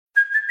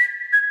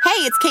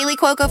it's Kaylee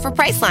Cuoco for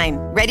Priceline.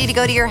 Ready to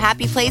go to your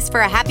happy place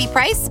for a happy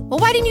price? Well,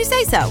 why didn't you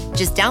say so?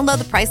 Just download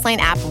the Priceline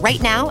app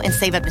right now and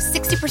save up to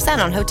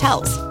 60% on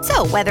hotels.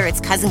 So whether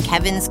it's Cousin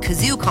Kevin's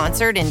Kazoo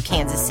Concert in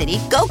Kansas City,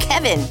 go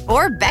Kevin,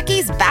 or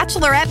Becky's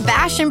Bachelorette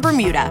Bash in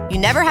Bermuda, you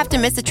never have to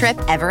miss a trip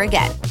ever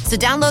again. So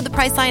download the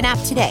Priceline app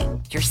today.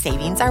 Your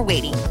savings are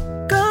waiting.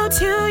 Go to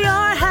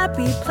your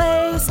happy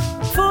place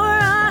for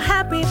a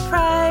happy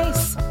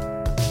price.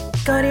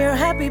 Go to your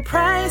happy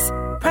price,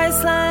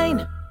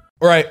 Priceline.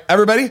 All right,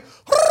 everybody.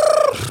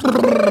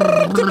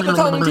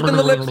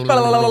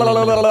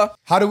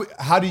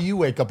 How do you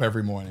wake up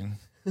every morning?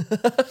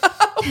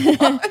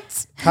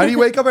 What? How do you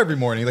wake up every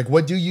morning? Like,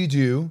 what do you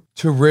do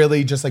to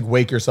really just like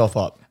wake yourself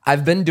up?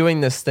 I've been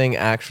doing this thing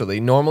actually.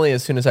 Normally,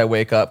 as soon as I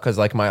wake up, because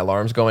like my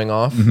alarm's going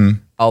off,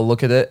 I'll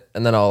look at it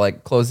and then I'll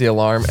like close the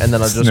alarm and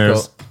then I'll just go.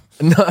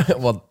 No,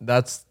 well,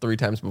 that's 3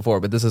 times before,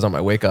 but this is on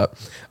my wake up.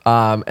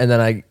 And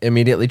then I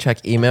immediately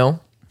check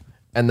email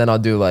and then I'll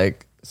do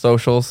like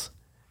socials.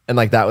 And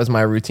like that was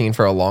my routine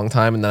for a long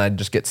time. And then I'd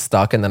just get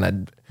stuck and then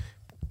I'd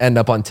end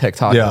up on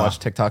TikTok and watch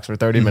TikToks for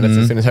 30 minutes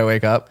as soon as I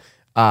wake up.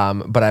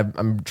 But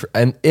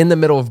I'm in the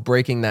middle of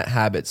breaking that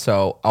habit.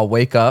 So I'll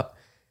wake up,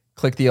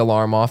 click the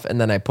alarm off,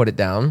 and then I put it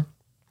down.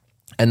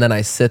 And then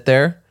I sit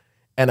there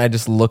and I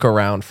just look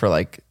around for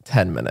like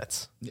 10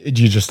 minutes.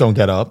 You just don't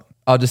get up?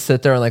 I'll just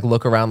sit there and like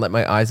look around, let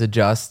my eyes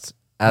adjust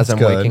as I'm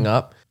waking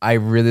up. I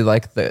really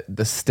like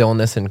the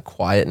stillness and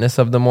quietness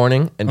of the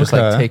morning and just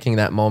like taking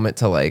that moment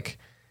to like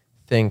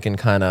think and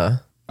kind of.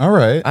 All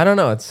right. I don't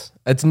know.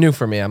 It's new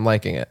for me. I'm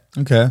liking it.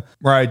 Okay.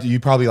 Right. You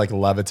probably like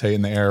levitate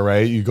in the air,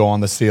 right? You go on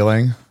the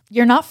ceiling.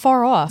 You're not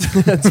far off.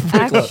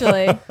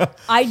 Actually,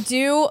 I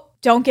do.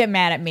 Don't get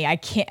mad at me. I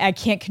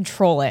can't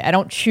control it. I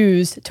don't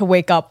choose to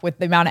wake up with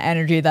the amount of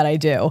energy that I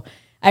do.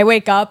 I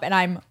wake up and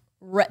I'm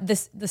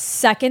the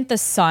second the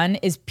sun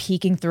is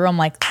peeking through, I'm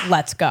like,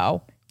 let's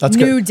go. That's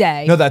New good.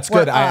 day. No, that's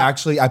good. We're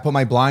I put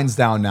my blinds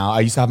down now.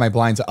 I used to have my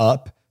blinds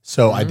up.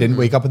 So I didn't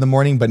wake up in the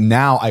morning, but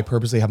now I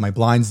purposely have my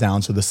blinds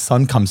down so the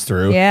sun comes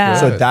through. Yeah.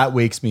 So that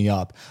wakes me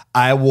up.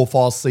 I will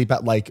fall asleep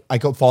at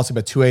fall asleep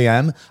at 2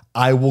 a.m.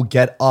 I will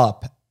get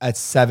up at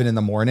 7 in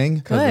the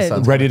morning,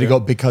 Good. ready to go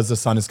because the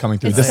sun is coming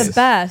through. It's the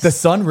best. The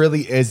sun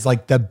really is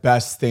like the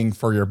best thing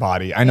for your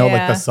body. I know like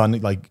Yeah. the sun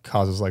like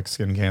causes like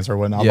skin cancer or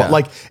whatnot, Yeah. but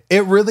like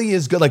it really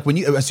is good. Like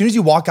as soon as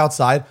you walk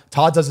outside,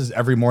 Todd does this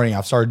every morning.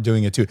 I've started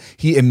doing it too.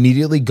 He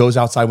immediately goes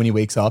outside when he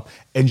wakes up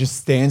and just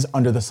stands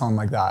under the sun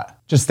like that.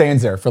 Just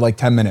stands there for like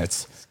 10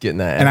 minutes. Getting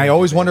that. And I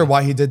always wonder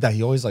why he did that.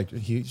 He always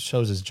he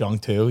shows his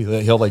junk too.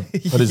 He'll like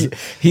put his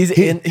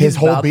he's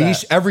whole about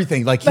beach, that.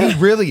 everything. Like he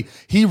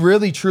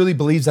really truly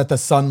believes that the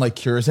sun like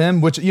cures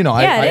him, which I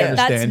understand.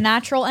 That's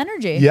natural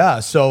energy.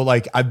 Yeah, so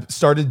like I've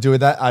started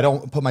doing that. I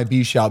don't put my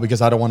beach out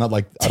because I don't want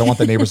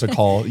the neighbors to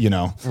call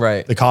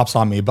Right. the cops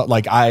on me. But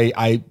like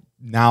I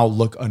now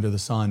look under the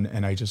sun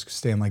and I just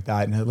stand like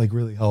that, and it like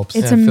really helps.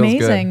 It's it feels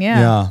amazing. good.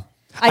 Yeah.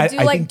 I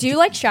Do you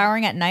like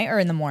showering at night or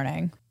in the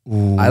morning?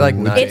 I like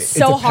night. It's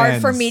so hard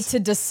for depends. me to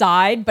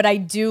decide, but I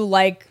do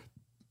like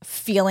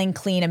feeling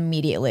clean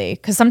immediately.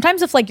 Because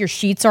sometimes if like your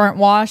sheets aren't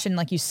washed and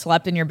like you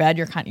slept in your bed,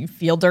 you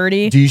feel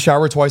dirty. Do you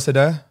shower twice a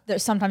day?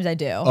 Sometimes I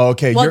do.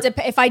 Okay, Well,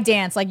 if I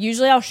dance, like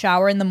usually I'll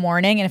shower in the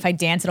morning, and if I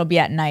dance, it'll be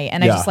at night,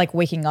 and I Yeah. just like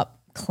waking up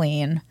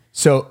clean.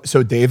 So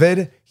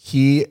David,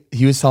 he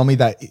was telling me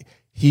that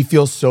he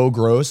feels so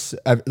gross,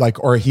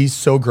 or he's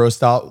so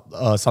grossed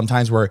out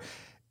sometimes where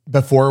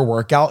before a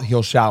workout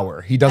he'll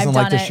shower. He doesn't I've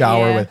like to done it,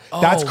 shower yeah. with.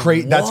 That's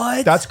crazy.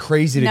 That's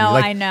crazy to No, me.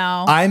 Like, I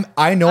know.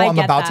 I know I I'm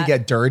get about to that.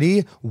 get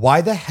dirty.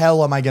 Why the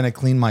hell am I going to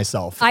clean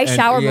myself? I And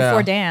shower yeah.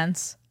 before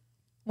dance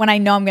when I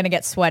know I'm gonna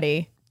get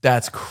sweaty.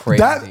 That's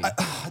crazy.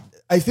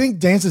 I think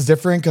dance is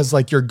different because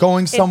like you're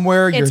going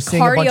somewhere, you're It's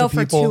seeing a bunch cardio of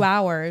people for 2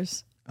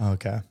 hours.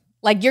 Okay.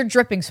 Like you're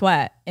dripping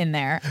sweat in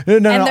there. No,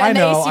 and I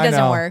know, the AC I doesn't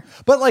know. work.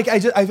 But like,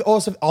 I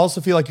also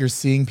feel like you're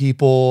seeing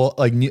people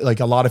like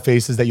a lot of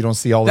faces that you don't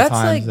see all the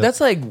time. That's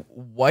like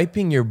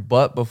wiping your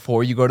butt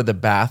before you go to the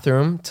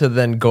bathroom to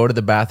then go to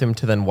the bathroom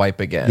to then wipe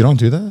again. You don't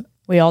do that?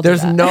 We all do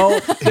There's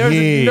that. there's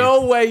Heath.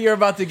 no way you're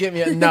about to get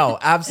me. No,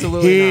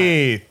 absolutely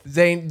Heath. not.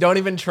 Zane, don't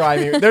even try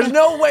me. There's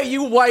no way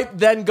you wipe,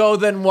 then go,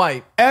 then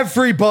wipe.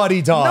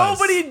 Everybody does.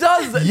 Nobody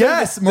does that.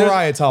 Yes,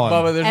 Mariah, tell him.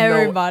 Bubba, there's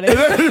Everybody.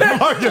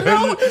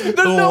 there's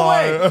no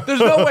way. There's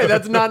no way.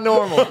 That's not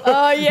normal.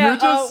 Oh yeah.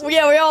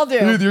 Yeah, we all do.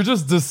 Dude, you're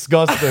just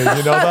disgusting. You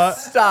know that?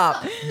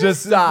 Stop.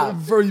 Just Stop.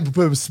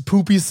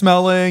 poopy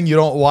smelling. You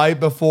don't wipe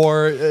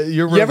before.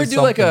 You're really You ever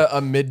do like something.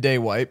 a midday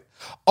wipe?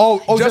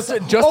 just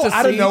to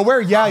out of see?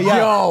 nowhere? Yeah.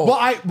 Yo.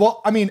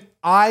 Well, I mean,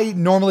 I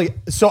normally,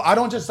 so I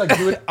don't just like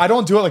do it. I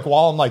don't do it like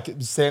while I'm like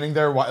standing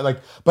there,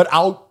 but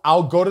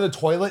I'll go to the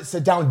toilet,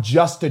 sit down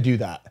just to do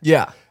that.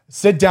 Yeah.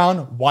 Sit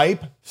down,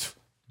 wipe,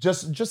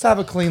 just have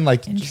a clean, just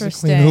a clean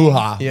Interesting.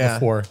 hoo-ha Yeah.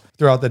 before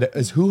throughout the day.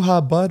 Is hoo-ha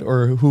bud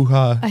or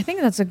hoo-ha? I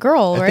think that's a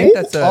girl, I right? think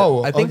that's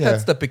Oh, I think okay.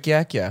 that's the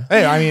pikakya.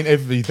 Hey, I mean,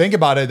 if you think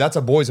about it, that's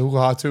a boy's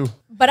hoo-ha too.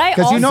 But I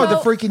because also you know the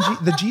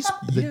freaking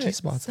G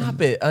spots.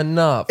 Stop it.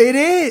 Enough. It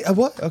is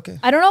what? Okay.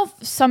 I don't know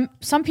if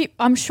some people,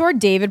 I'm sure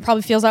David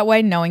probably feels that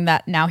way knowing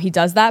that now he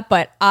does that,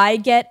 but I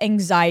get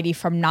anxiety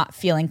from not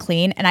feeling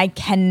clean and I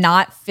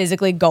cannot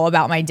physically go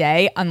about my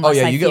day unless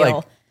I feel get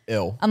like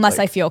ill. unless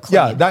I feel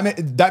clean. Yeah,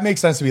 that makes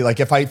sense to me.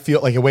 Like if I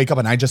feel like I wake up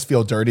and I just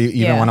feel dirty,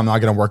 even when I'm not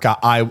gonna work out,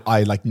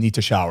 I like need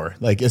to shower.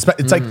 Like it's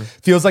like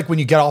feels like when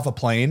you get off a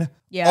plane.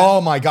 Yeah. Oh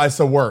my God, it's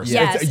the worst.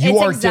 Yes, you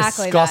it's are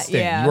exactly that, disgusting.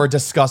 yeah. You are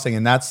disgusting,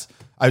 and that's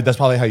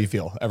probably how you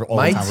feel all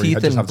My the time. where you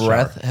teeth just and have to shower.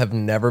 breath have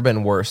never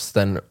been worse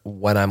than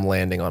when I'm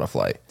landing on a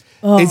flight.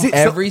 Is it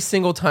Every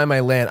single time I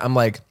land, I'm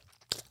like,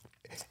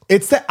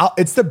 It's the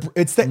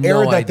air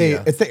No that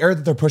idea. it's the air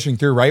that they're pushing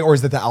through, right? Or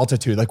is it the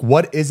altitude? Like,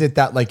 what is it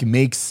that like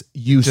makes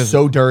you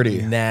so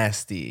dirty?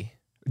 nasty.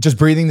 Just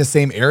breathing the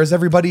same air as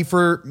everybody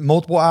for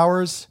multiple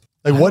hours?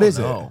 Like, what is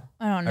it?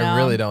 I don't know. I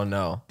really don't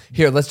know.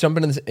 Here, let's jump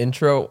into this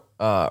intro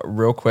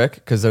real quick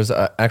because there's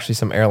actually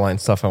some airline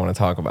stuff I want to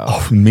talk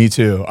about. Me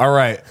too. All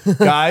right,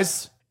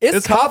 guys.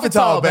 It's Coffee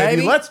Talk,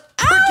 baby. Let's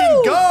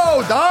freaking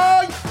go,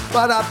 dog.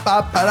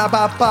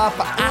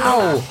 Ba-da-ba-ba-da-ba-ba-ba.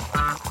 Ow.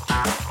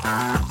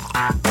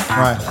 All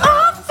right.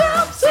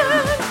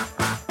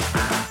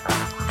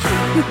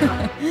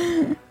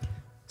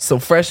 So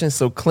fresh and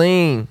so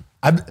clean.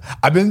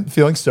 I've been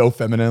feeling so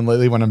feminine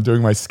lately when I'm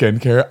doing my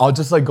skincare. I'll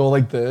just like go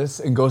like this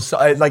and go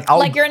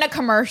Like you're in a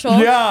commercial.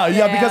 Yeah,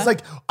 because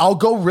like I'll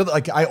go really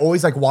like I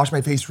always like wash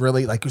my face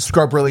really like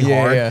scrub really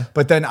hard. Yeah.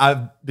 But then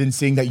I've been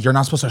seeing that you're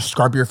not supposed to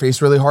scrub your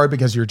face really hard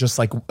because you're just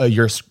like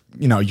you're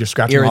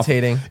scratching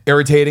Irritating.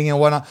 irritating and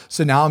whatnot.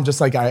 So now I'm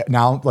just like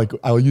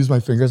I'll use my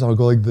fingers. I'll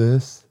go like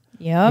this.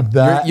 Yep.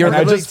 That You're and I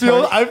literally just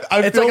feel turning- I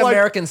it's feel like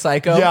American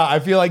Psycho. Yeah, I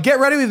feel like get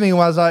ready with me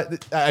while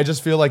I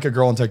just feel like a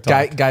girl on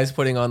TikTok. Guys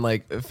putting on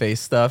like face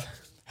stuff.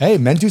 Hey,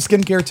 men do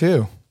skincare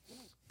too.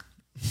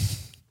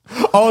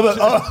 Oh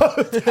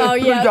Oh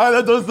the yeah. guy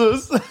that does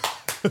this.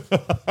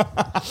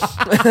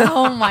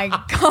 Oh my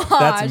gosh.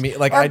 That's me.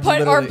 Like, or, I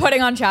literally-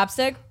 putting on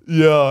chapstick.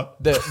 Yeah.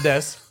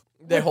 This.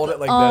 They hold it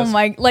like Oh this.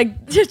 my,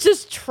 like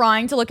just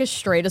trying to look as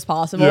straight as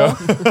possible. Yeah.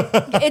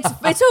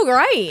 It's all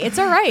right. It's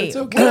all right. It's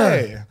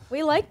okay.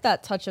 We like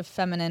that touch of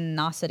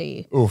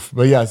femininity. Oof.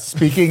 But yeah,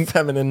 speaking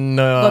Feminine.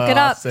 Look it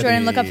up,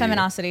 Jordan. Look up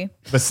feminosity.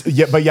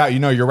 but yeah,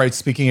 you're right.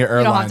 Speaking of You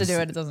airlines. don't have to do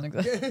it. It doesn't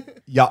exist.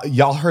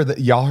 Y'all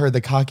heard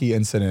the cocky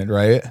incident,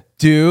 right?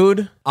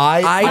 Dude.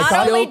 I Not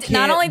thought only, can't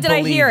not only did I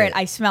believe hear it. it,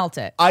 I smelt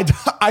it. I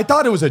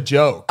thought it was a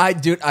joke. I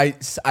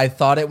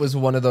thought it was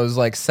one of those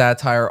like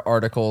satire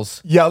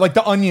articles. Yeah, like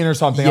the Onion or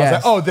something. I was Yes.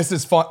 like, oh, this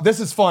is fun. This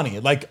is funny.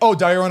 Like, oh,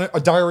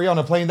 diarrhea on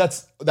a plane.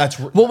 That's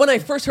Well, when I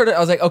first heard it, I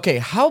was like, okay,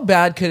 how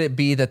bad could it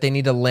be that they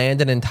need to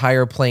land an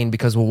entire plane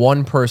because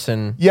one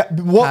person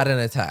had an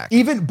attack?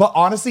 But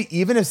honestly,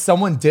 even if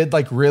someone did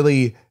like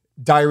really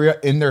diarrhea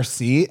in their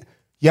seat,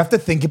 you have to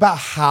think about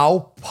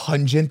how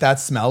pungent that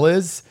smell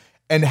is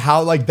and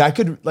how like that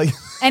could like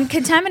And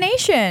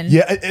contamination.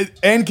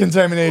 and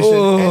contamination.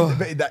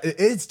 And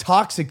it's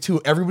toxic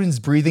too. Everyone's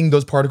breathing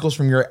those particles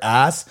from your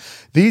ass.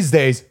 These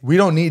days, we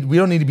don't need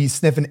to be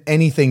sniffing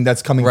anything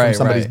that's coming from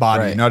somebody's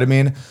body. You know what I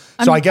mean?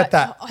 So I get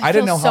that. I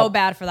didn't know so how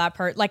bad for that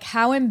part. Like,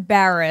 how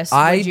embarrassed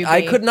would you be?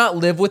 I could not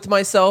live with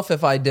myself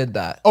if I did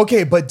that.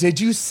 Okay, but did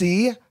you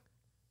see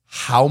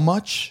how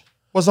much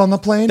was on the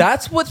plane?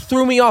 That's what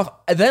threw me off.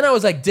 Then I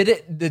was like,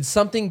 did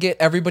something get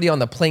everybody on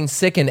the plane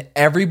sick? And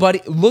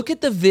everybody, look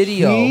at the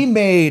video. He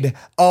made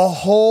a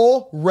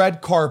whole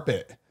red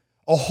carpet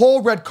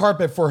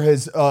for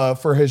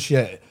his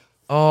shit.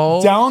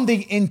 Oh, Down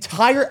the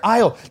entire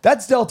aisle.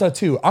 That's Delta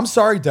too. I'm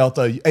sorry,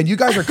 Delta, and you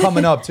guys are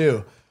coming up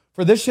too.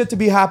 For this shit to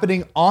be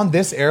happening on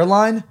this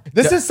airline,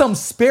 this is some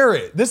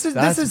spirit. This is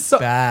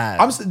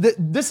bad.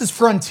 This is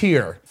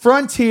Frontier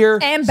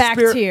and back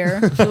spirit- tier.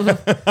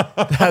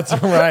 that's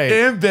right.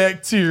 and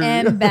bacteria.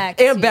 And back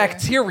And tier.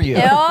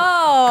 bacteria.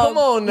 Oh. Come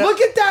on. Look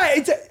at that.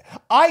 It's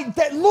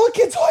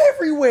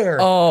everywhere.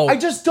 Oh. I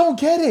just don't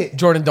get it.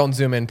 Jordan, don't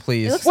zoom in,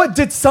 please. What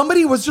did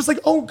somebody was just like,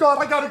 oh God,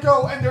 I gotta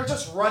go, and they're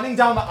just running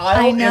down the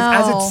aisle I know.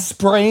 as it's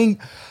spraying.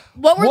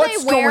 What were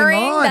What's they going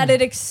wearing on? that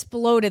it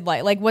exploded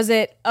like? Like, was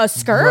it a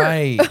skirt?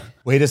 Right.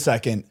 Wait a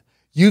second.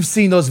 You've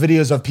seen those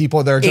videos of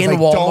people that are just In like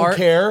Walmart, don't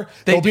care.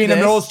 they They'll be do in the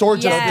this? middle of the store,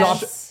 just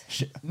Yes.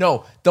 drop.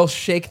 No, they'll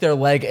shake their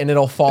leg and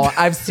it'll fall.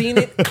 I've seen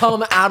it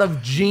come out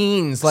of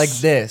jeans like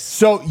this.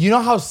 So you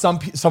know how some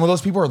of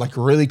those people are like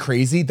really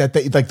crazy that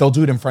they'll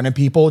do it in front of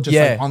people just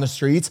like on the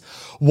streets.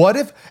 What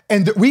if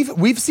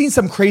we've seen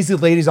some crazy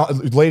ladies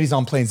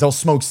on planes. They'll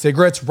smoke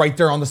cigarettes right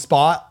there on the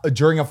spot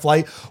during a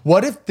flight.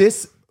 What if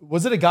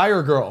was it a guy or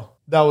a girl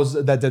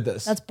that did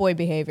this? That's boy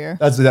behavior.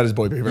 That is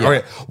boy behavior. All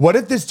right. What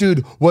if this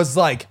dude was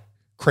like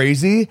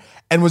crazy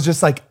and was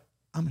just like,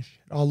 I'm gonna shit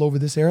all over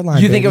this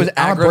airline. You think it was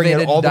I'm gonna bring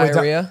aggravated all the way down."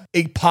 diarrhea?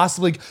 It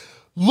possibly.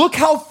 Look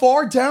how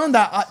far down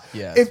that.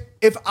 Yeah.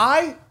 If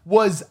I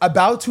was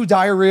about to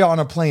diarrhea on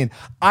a plane,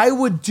 I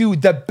would do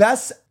the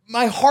best,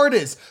 my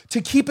hardest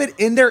to keep it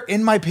in there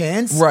in my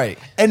pants, Right.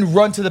 and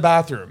run to the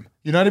bathroom.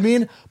 You know what I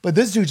mean? But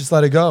this dude just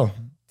let it go.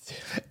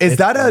 Is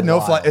that a no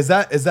fly? Is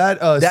that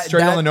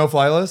straight on the no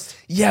fly list?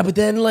 Yeah, but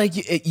then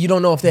like you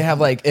don't know if they have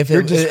like if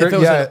it was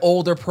an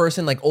older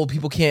person, like old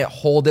people can't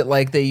hold it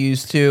like they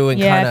used to, and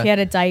yeah, if you had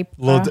a diaper,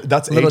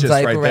 that's little ageist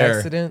diaper right there.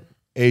 accident.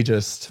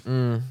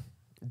 Ageist.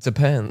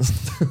 Depends.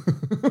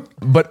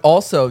 But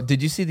also,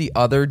 did you see the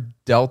other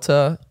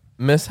Delta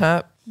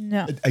mishap?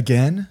 no.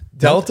 Again,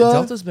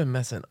 Delta's been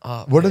messing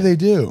up. What do they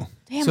do?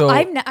 Damn, So-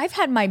 I've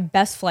had my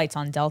best flights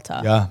on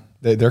Delta. Yeah,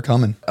 they're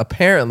coming.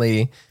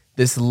 Apparently,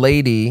 this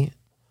lady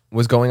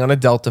was going on a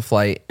Delta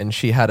flight and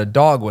she had a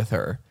dog with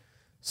her.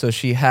 So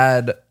she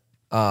had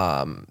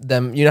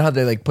them, you know how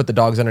they like put the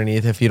dogs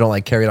underneath if you don't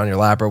like carry it on your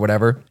lap or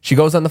whatever. She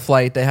goes on the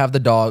flight, they have the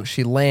dog,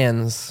 she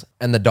lands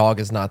and the dog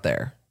is not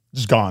there.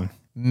 Just gone.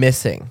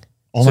 Missing.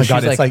 Oh So my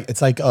god, she's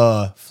it's like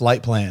a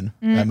Flight Plan,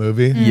 that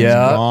movie.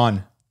 Yeah. It's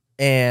gone.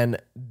 And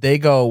they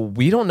go,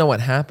 we don't know what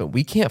happened.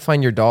 We can't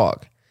find your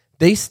dog.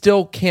 They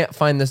still can't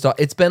find this dog.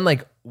 It's been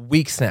like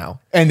weeks now.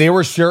 And they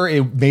were sure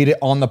it made it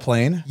on the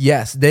plane.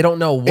 Yes, they don't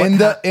know what they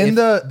don't Is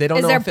know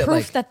there if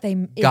proof that he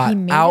got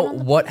made out it on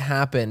the what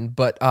happened,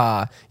 but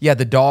yeah,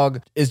 the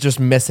dog is just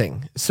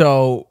missing.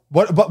 So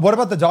what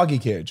about the doggy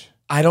cage?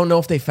 I don't know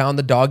if they found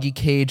the doggy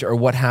cage or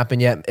what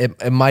happened yet.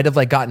 It might have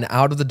like gotten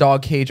out of the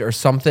dog cage or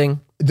something.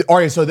 All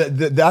right, so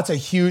that's a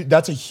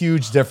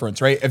huge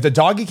difference, right? If the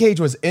doggy cage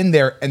was in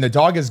there and the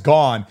dog is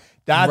gone,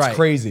 that's Right.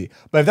 crazy.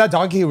 But if that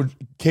doggy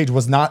cage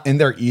was not in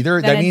there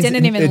either, Then that it means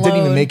didn't even it didn't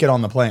even load. make it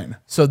on the plane.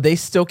 So they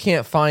still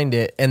can't find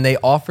it, and they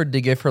offered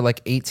to give her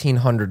like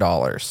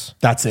 $1,800.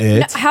 That's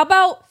it. How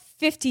about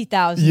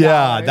 $50,000?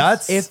 Yeah,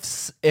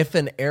 that's If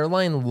an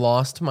airline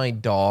lost my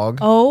dog,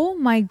 Oh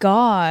my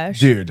gosh.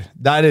 dude.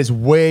 That is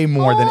way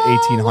more than Oh,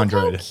 look how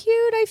 1,800. cute.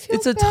 I feel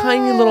it's a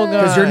tiny little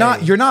guy.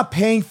 Because you're not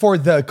paying for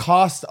the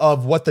cost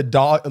of what the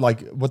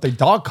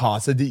dog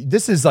costs.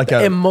 This is like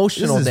a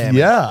emotional this is- damage.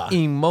 Yeah.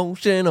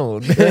 Emotional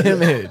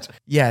damage.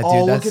 Yeah,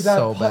 dude, that's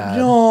so bad.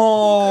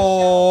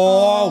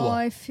 Oh, No.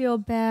 I feel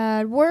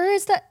bad. Where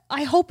is that?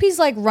 I hope he's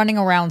like running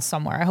around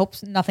somewhere. I hope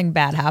nothing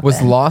bad happened.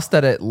 Was lost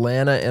at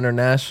Atlanta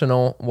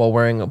International while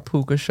wearing a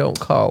puka shell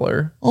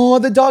collar. Oh,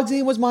 the dog's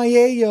name was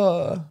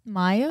Maya.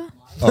 Maya?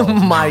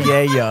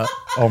 Maya.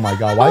 Oh my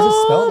god, why is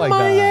it spelled like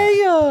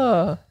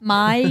that?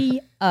 Maya.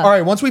 All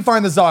right, once we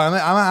find this dog, I'm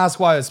gonna ask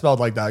why it's spelled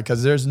like that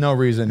because there's no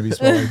reason to be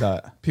spelled like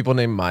that. People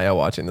named Maya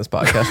watching this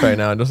podcast right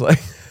now, just like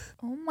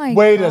Oh my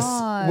Wait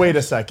god.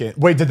 a second.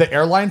 Wait, did the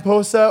airline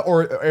post that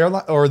or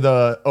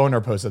the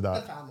owner posted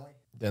that?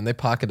 then they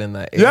pocket in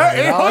that.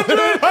 Yeah,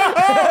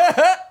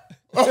 $800.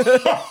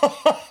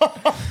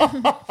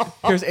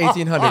 Here's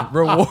 $1,800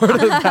 reward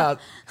about.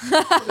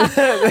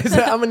 They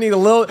said, I'm gonna need a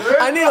little.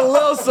 I need a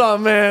little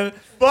something, man.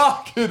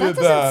 Fuck it. That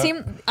doesn't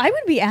seem. I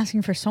would be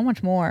asking for so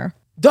much more.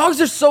 Dogs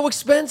are so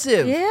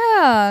expensive.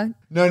 Yeah.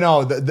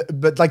 No,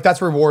 but like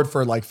that's reward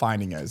for like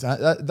finding it.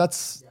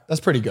 That's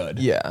pretty good.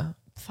 Yeah.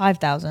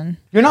 5,000.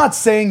 You're not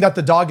saying that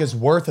the dog is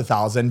worth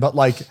 1,000, but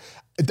like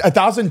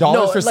 $1,000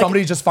 No, for like,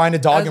 somebody to just find a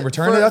dog and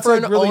return it. That's for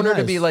like an really owner nice.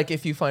 to be like,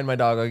 if you find my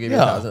dog, I'll give you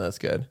Yeah. 1,000. That's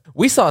good.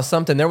 We saw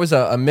something. There was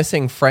a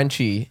missing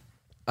Frenchie,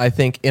 I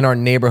think, in our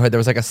neighborhood. There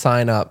was like a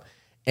sign up,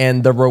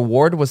 and the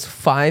reward was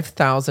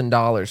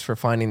 $5,000 for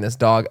finding this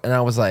dog. And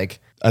I was like,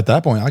 At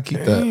that point, I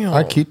keep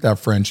that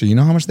Frenchie. You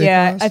know how much they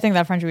Yeah, cost? I think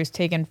that Frenchie was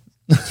taken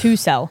to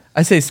sell.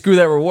 I say, screw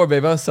that reward,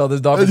 babe. I'll sell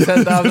this dog for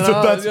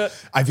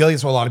 $10,000. I feel like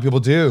it's what a lot of people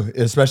do,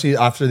 especially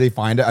after they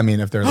find it. I mean,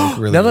 if they're like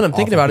really Now that I'm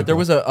thinking awful about it, there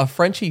people. was a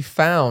Frenchie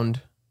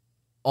found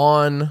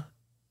on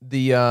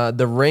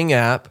the Ring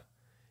app,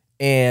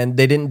 and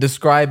they didn't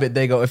describe it.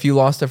 They go, if you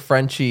lost a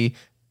Frenchie,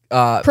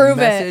 Prove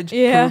message, it.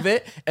 Yeah. prove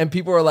it. And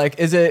people were like,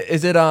 is it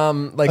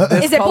like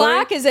this Is it color?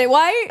 black? Is it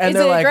white? And is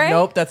they're it like, gray?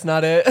 nope, that's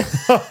not it.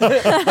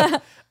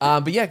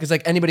 But yeah, because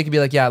like anybody could be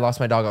like, yeah, I lost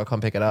my dog. I'll come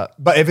pick it up.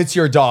 But if it's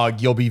your dog,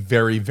 you'll be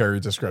very,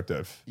 very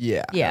descriptive.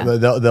 Yeah. Yeah.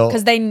 They'll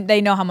Because they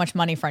know how much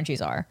money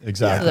Frenchies are.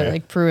 Exactly. So they're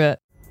like, prove it.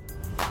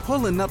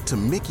 Pulling up to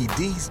Mickey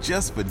D's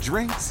just for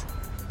drinks?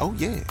 Oh,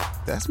 yeah,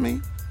 that's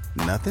me.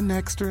 Nothing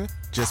extra,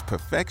 just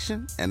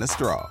perfection and a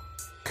straw.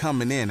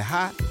 Coming in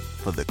hot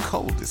for the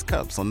coldest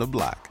cups on the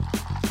block.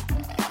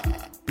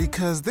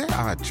 Because there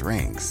are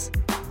drinks,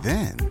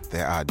 then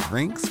there are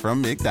drinks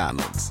from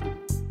McDonald's.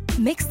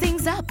 Mix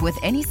things up with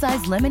any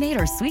size lemonade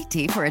or sweet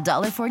tea for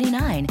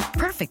 $1.49.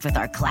 Perfect with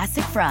our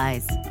classic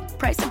fries.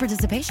 Price and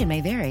participation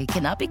may vary.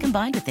 Cannot be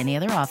combined with any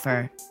other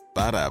offer.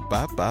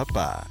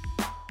 Ba-da-ba-ba-ba.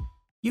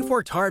 You've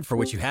worked hard for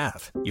what you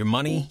have. Your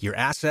money, your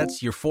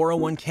assets, your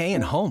 401k,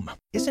 and home.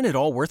 Isn't it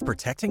all worth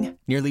protecting?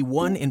 Nearly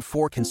 1 in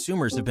 4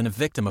 consumers have been a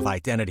victim of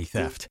identity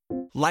theft.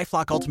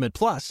 LifeLock Ultimate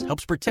Plus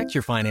helps protect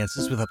your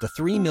finances with up to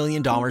 $3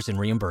 million in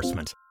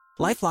reimbursement.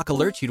 LifeLock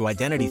alerts you to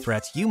identity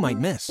threats you might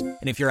miss. And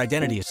if your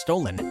identity is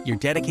stolen, your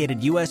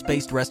dedicated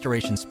U.S.-based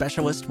restoration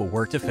specialist will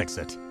work to fix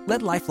it.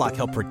 Let LifeLock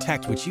help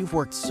protect what you've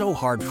worked so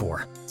hard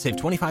for. Save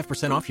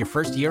 25% off your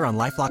first year on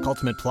LifeLock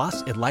Ultimate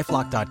Plus at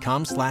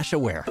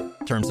LifeLock.com/aware.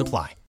 Terms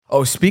apply.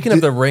 Oh, speaking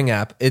of the Ring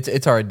app,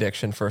 it's our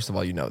addiction. First of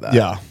all, you know that.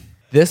 Yeah.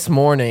 This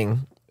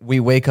morning we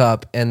wake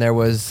up and there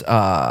was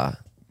a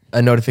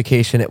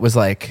notification. It was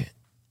like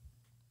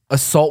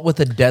Assault with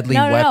a deadly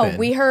weapon. No.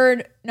 We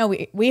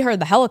heard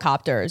the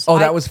helicopters. Oh,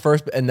 that was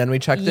first, and then we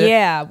checked it?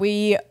 Yeah,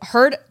 we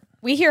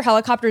hear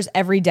helicopters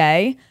every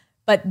day,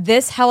 but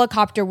this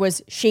helicopter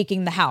was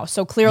shaking the house.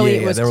 So clearly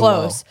it was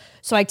close.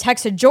 So I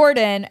texted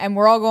Jordan and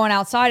we're all going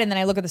outside, and then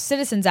I look at the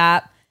Citizens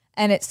app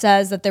and it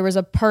says that there was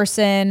a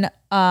person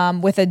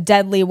with a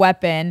deadly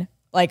weapon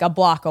like a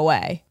block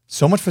away.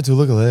 So much for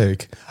Toluca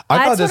Lake.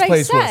 I thought this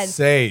place was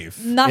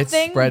safe. Nothing,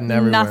 it's spreading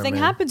everywhere, nothing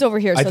happens over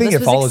here. So I think this it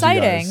was follows you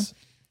exciting. guys.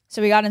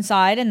 So we got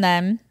inside and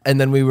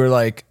then we were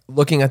like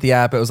looking at the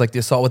app. It was like the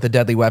assault with a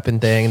deadly weapon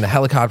thing, and the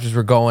helicopters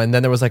were going.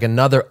 Then there was like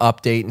another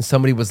update, and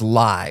somebody was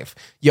live.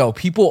 Yo,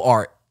 people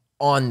are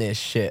on this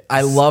shit.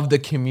 I love the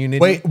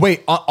community.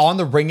 Wait. On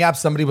the Ring app,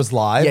 somebody was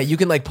live? Yeah, you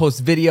can like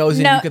post videos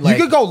and No. you can like.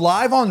 You could go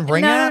live on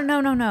Ring app?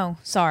 No.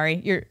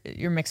 Sorry,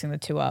 you're mixing the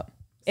two up.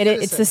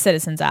 It's the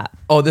Citizens app.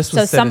 Oh, this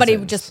was so somebody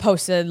Citizens. just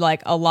posted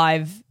like a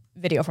live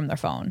video from their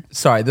phone.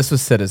 Sorry, this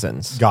was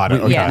Citizens. Got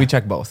it. Okay. We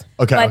checked both.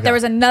 Okay. But there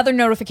was another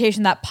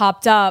notification that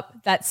popped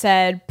up that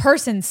said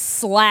person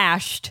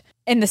slashed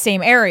in the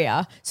same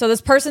area. So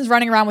this person's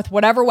running around with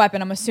whatever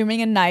weapon, I'm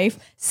assuming a knife,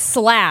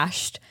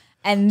 slashed.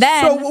 And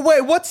then So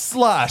wait, what's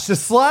slash?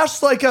 Is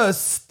slash like a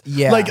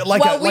Yeah. like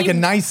Well, a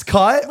nice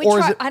cut, or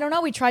is it? I don't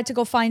know. We tried to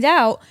go find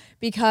out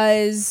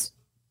because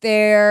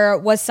there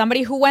was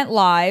somebody who went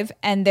live,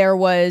 and there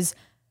was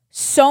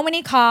so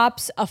many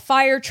cops, a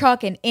fire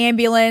truck, an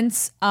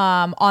ambulance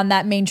on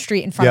that main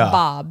street in front of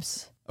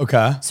Bob's.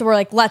 Okay. So we're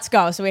like, let's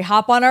go. So we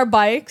hop on our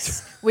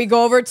bikes. We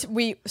go over to,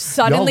 we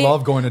suddenly Y'all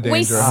love going to Danger.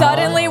 We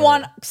suddenly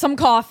want some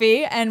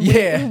coffee, and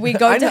we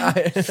go down.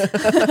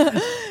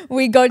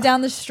 We go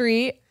down the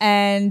street,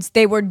 and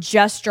they were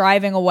just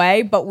driving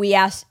away. But we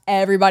asked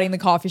everybody in the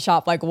coffee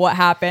shop like what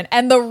happened,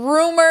 and the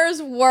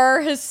rumors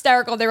were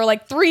hysterical. They were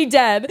like 3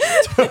 dead.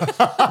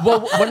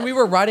 Well, when we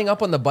were riding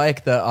up on the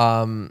bike,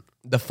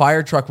 the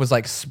fire truck was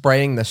like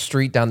spraying the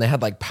street down. They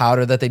had like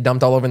powder that they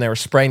dumped all over, and they were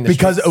spraying the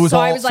Because street. it was So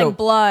all. I was like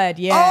blood.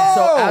 Yeah.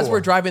 So Oh! as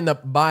we're driving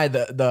by,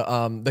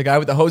 the guy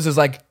with the hose is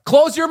like,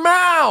 "Close your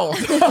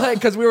mouth," like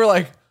because we were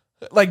like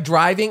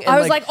driving. And I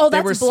was like, "Oh, they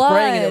that's were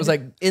spraying, and it blood." was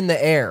like in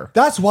the air.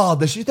 That's wild.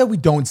 The shit that we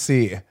don't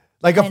see.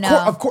 Like I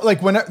know. of course,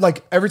 like when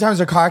every time there's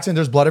a car accident,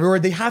 there's blood everywhere.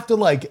 They have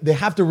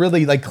to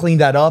really like clean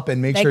that up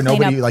and make They sure clean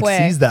nobody up like quick.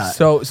 sees that.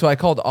 So I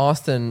called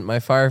Austin, my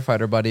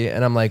firefighter buddy,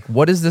 and I'm like,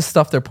 "What is this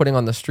stuff they're putting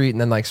on the street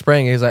and then like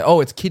spraying?" He's like, "Oh,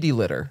 it's kitty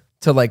litter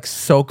to like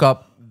soak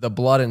up the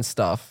blood and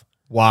stuff."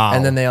 Wow.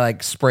 And then they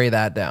like spray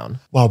that down.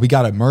 Wow, we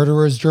got a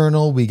murderer's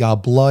journal. We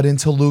got blood in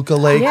Toluca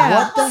Lake.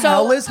 Yeah. What the So-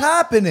 hell is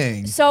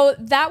happening? So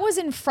that was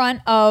in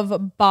front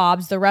of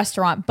Bob's, the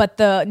restaurant, but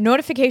the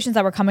notifications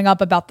that were coming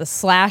up about the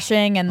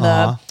slashing and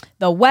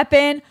the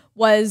weapon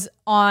was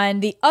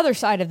on the other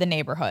side of the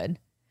neighborhood.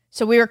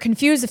 So we were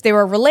confused if they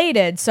were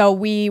related. So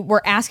we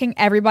were asking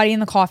everybody in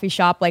the coffee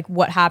shop, like,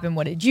 what happened?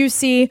 What did you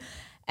see?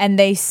 And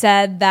they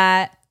said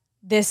that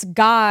this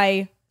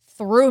guy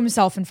threw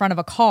himself in front of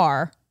a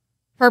car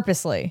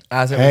purposely.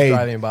 As it was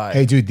driving by.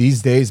 Hey, dude,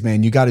 these days,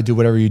 man, you got to do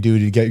whatever you do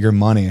to get your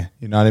money.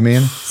 You know what I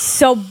mean?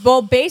 So,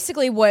 well,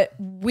 basically what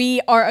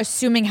we are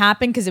assuming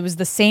happened, because it was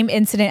the same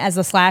incident as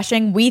the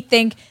slashing, we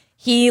think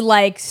he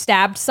like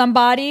stabbed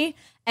somebody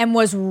and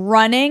was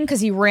running because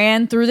he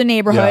ran through the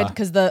neighborhood Yeah.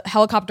 because the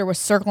helicopter was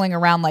circling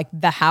around like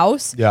the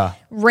house. Yeah.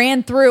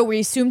 Ran through. We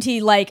assumed he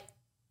like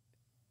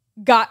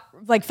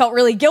felt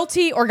really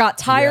guilty or got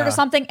tired or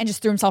something and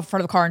just threw himself in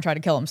front of the car and tried to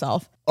kill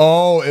himself.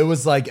 Oh, it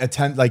was like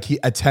he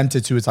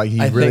attempted to. It's like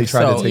he I really think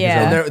tried so. to take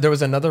Yeah. his own. And there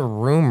was another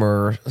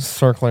rumor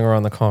circling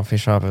around the coffee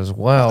shop as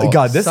well.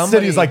 God, this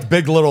city is like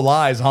Big Little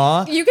Lies,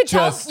 huh? You could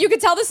tell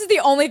this is the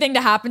only thing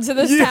to happen to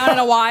this town in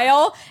a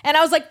while. And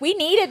I was like, we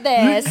needed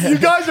this. You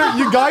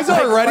guys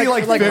are already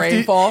like 50.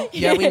 rainfall.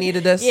 Yeah, we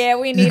needed this. Yeah,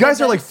 we needed You guys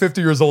are this. like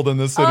 50 years old in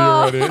this city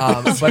already.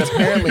 But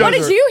apparently, What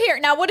did you hear?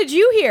 Now, what did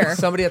you hear?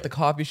 somebody at the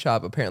coffee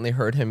shop apparently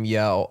heard him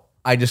yell,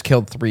 "I just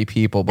killed 3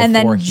 people," before And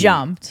then he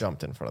jumped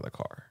in front of the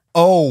car.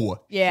 Oh,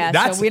 Yeah, so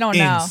that's we don't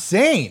know.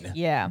 insane.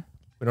 Yeah.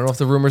 We don't know if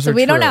the rumors are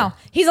We true. don't know.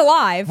 He's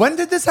alive. When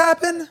did this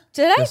happen?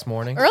 Today? This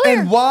morning. Earlier.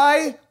 And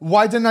why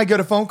didn't I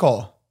get a phone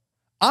call?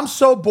 I'm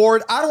so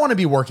bored. I don't want to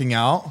be working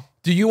out.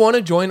 Do you want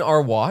to join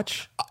our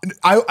watch?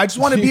 I just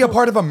want to be a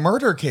part of a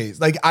murder case.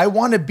 Like I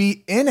want to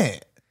be in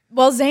it.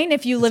 Well, Zane,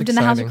 if you lived in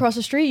the house exciting. across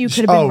the street, you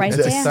could have been right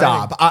there.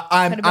 Stop.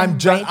 I'm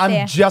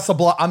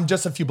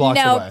just a few blocks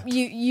No, away.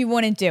 you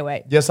wouldn't do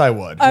it. Yes, I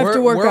would. I have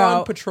to work we're on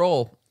out.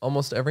 patrol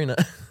almost every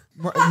night.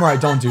 Mariah,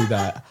 don't do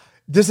that.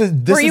 This is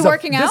you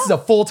working This out? is a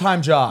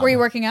full-time job. Were you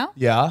working out?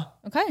 Yeah.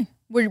 Okay.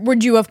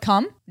 Would you have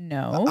come?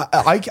 No.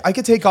 I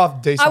could take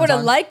off days. I would have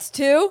sometime. liked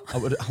to. I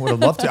would have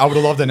loved to. I would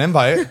have loved an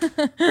invite.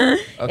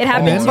 It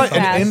happened too An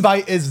fast.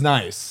 invite is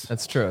nice.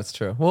 That's true. That's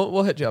true.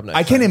 We'll hit you up next.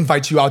 I can time.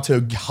 invite you out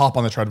to hop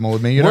on the treadmill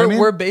with me. You know what I mean?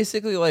 We're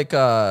basically like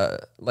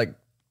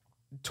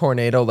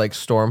tornado, like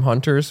storm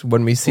hunters.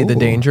 When we see the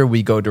danger,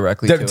 we go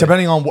directly to it.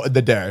 Depending on what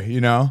the dare, you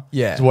know?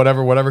 Yeah. So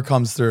whatever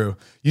comes through.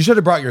 You should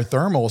have brought your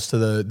thermals to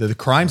the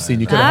crime scene.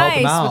 You could have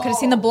helped Nice. them We out. could have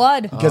seen the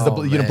blood. Because the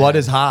man. blood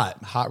is hot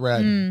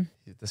red. Mm.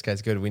 This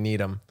guy's good. We need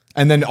him.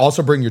 And then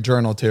also bring your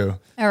journal too.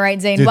 All right,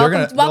 Zane. Dude,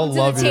 welcome they'll to the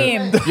love you.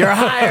 team. You're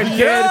hired, kid.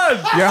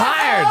 Yes! You're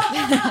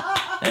hired.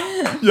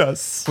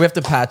 Yes. We have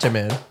to patch him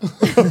in.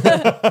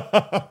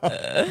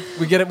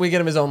 we get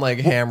him his own like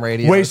ham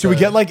radio. Wait, should we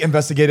get like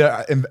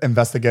investigator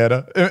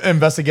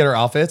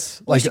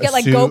outfits? We should get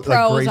like suit,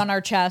 GoPros great- on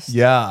our chest.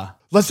 Yeah.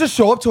 Let's just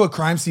show up to a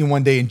crime scene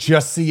one day and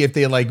just see if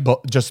they like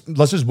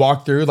let's just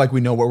walk through like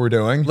we know what we're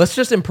doing. Let's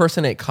just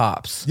impersonate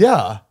cops.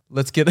 Yeah.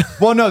 Let's get.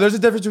 Well, no, there's a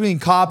difference between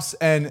cops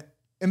and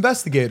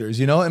investigators,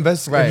 you know?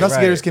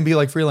 Investigators right. can be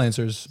like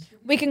freelancers.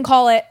 We can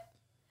call it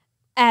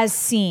As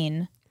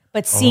Seen,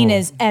 but Seen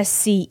is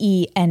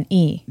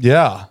SCENE.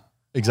 Yeah,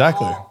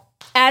 exactly.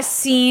 As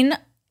Seen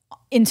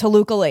in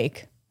Toluca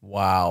Lake.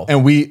 Wow.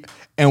 And we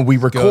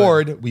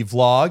record, we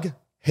vlog,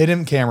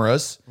 hidden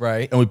cameras,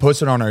 Right. and we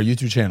post it on our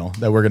YouTube channel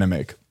that we're gonna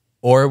make.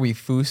 Or we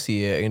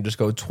fousey it and just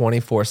go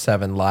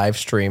 24/7 live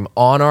stream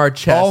on our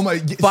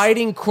chest,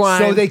 fighting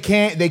crime. So they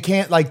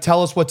can't like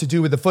tell us what to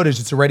do with the footage.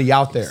 It's already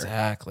out there.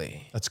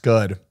 Exactly. That's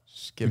good.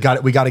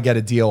 We got to get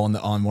a deal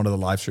on one of the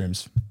live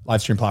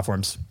stream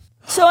platforms.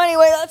 So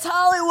anyway, that's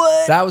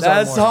Hollywood.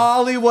 That's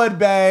Hollywood,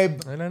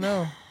 babe. I don't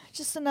know.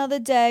 Just another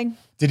day.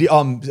 Did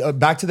you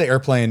back to the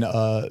airplane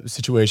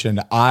situation?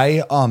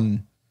 I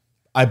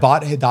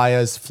bought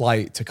Hidaya's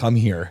flight to come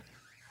here,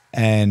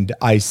 and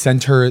I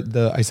sent her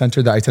the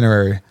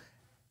itinerary,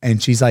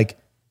 and she's like,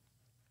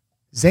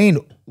 Zane,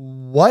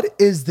 what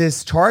is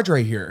this charge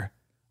right here?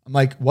 I'm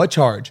like, what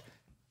charge?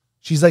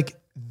 She's like,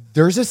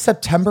 there's a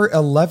September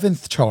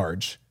 11th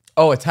charge.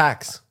 Oh, a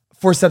tax.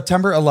 For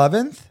September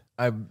 11th?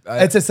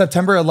 It's a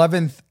September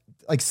 11th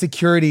like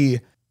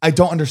security. I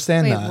don't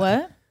understand Wait,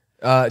 that.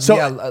 what? So-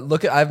 yeah,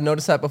 look at. I've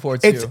noticed that before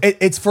too.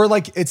 It's for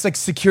like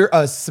secure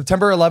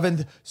September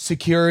 11th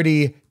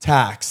security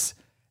tax,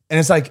 and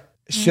it's like,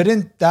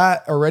 shouldn't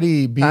that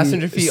already be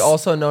Passenger fee,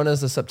 also known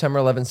as the September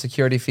 11th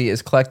security fee,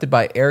 is collected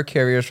by air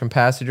carriers from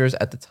passengers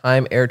at the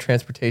time air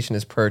transportation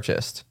is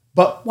purchased.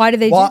 But Why do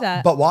they do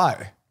that? But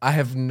why? I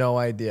have no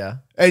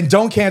idea. And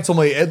don't cancel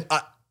me.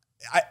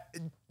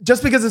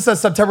 Just because it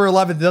says September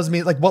 11th doesn't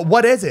mean like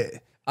what is it?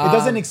 It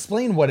doesn't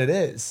explain what it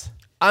is.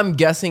 I'm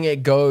guessing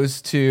it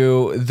goes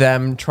to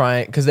them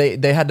trying, because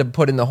they had to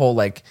put in the whole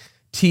like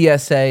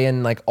TSA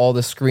and like all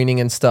the screening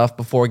and stuff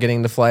before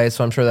getting the flight.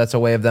 So I'm sure that's a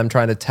way of them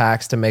trying to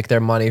tax to make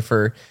their money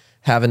for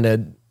having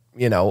to,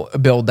 you know,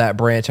 build that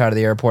branch out of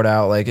the airport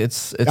out. Like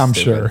it's I'm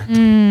stupid.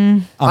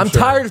 sure. I'm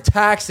tired of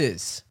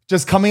taxes.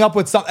 Just coming up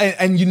with something,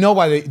 and you know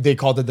why they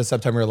called it the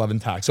September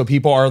 11th tax. So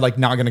people are like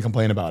not going to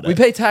complain about it. We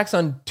pay tax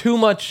on too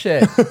much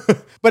shit.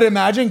 But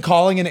imagine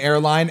calling an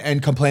airline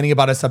and complaining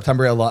about a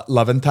September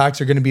 11th tax.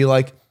 You're going to be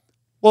like,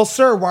 well,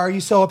 sir, why are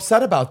you so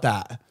upset about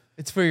that?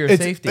 It's for your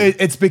It's safety.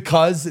 It's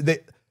because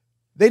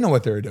they know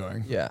what they're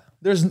doing. Yeah.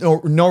 There's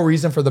no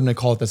reason for them to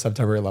call it the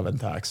September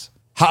 11th tax.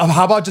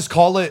 How about just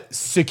call it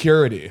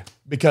security?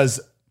 Because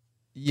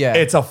Yeah.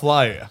 it's a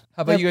flight.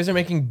 How about you guys are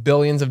making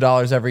billions of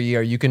dollars every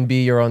year? You can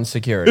be your own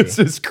security. It's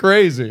just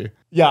crazy.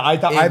 Yeah,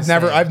 I've Insane.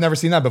 never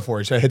seen that before.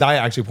 Hidayah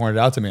actually pointed it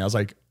out to me. I was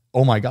like,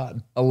 oh my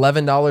God.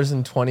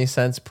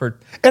 $11.20 per.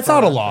 It's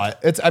not a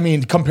lot. I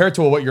mean, compared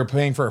to what you're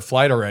paying for a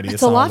flight already,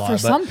 it's a not lot for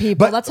some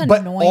people. That's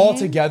But annoying. all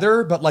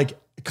together, but like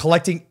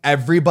collecting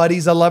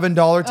everybi's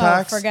 $11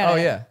 tax. forget Oh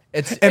it. yeah,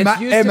 it's used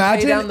Imagine- to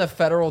pay down the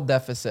federal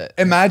deficit.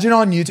 Imagine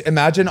on YouTube.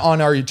 Imagine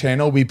on our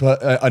channel we put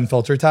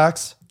unfiltered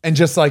tax and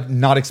just like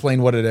not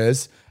explain what it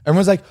is.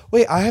 Everyone's like,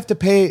 wait, I have to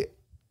pay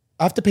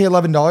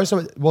 $11.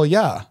 So well,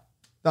 yeah,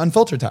 the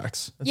unfiltered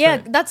tax. Yeah,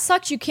 that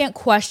sucks. You can't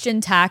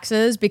question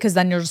taxes because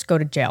then you'll just go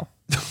to jail.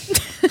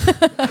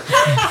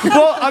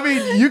 Well, I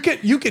mean,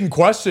 you can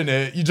question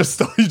it. You just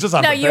have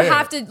No, to. you pay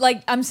have it. to,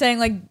 like, I'm saying,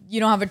 like, you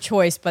don't have a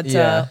choice, but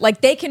Yeah.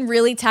 like they can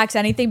really tax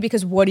anything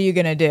because what are you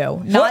gonna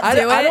do? Not I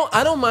do it?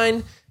 I don't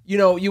mind. You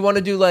know, you want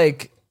to do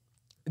like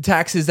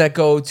taxes that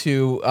go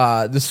to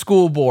the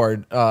school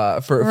board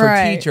for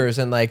Right. teachers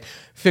and like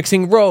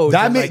fixing roads.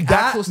 That and, ma- like,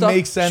 that actual stuff.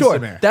 makes sense Sure, to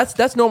me.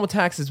 that's normal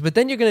taxes. But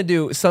then you're gonna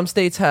do. Some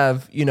states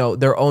have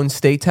their own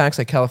state tax,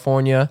 like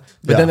California.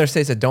 But Yeah. then there's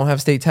states that don't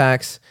have state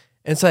tax,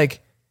 and it's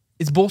like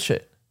it's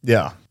bullshit.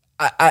 Yeah.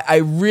 I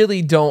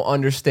really don't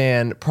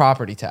understand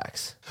property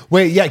tax.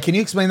 Wait, yeah. Can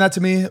you explain that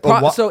to me?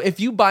 So if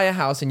you buy a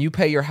house and you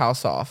pay your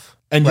house off,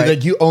 and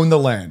right? you own the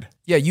land.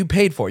 Yeah, you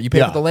paid for it. You paid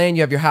Yeah. for the land,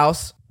 you have your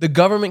house. The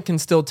government can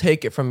still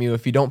take it from you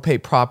if you don't pay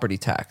property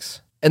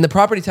tax. And the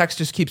property tax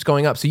just keeps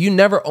going up. So you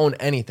never own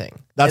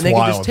anything. That's and they can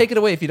wild. just take it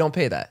away if you don't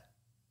pay that.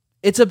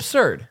 It's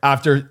absurd.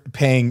 After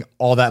paying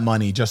all that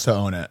money just to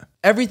own it.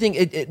 Everything,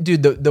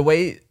 dude, the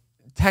way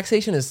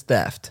taxation is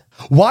theft.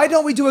 Why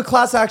don't we do a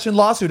class action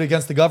lawsuit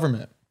against the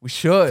government We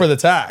should. for the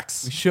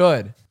tax? We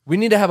should. We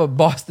need to have a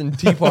Boston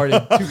Tea Party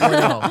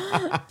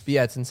 2.0. But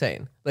yeah, it's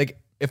insane. Like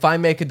if I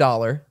make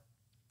 $1,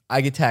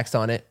 I get taxed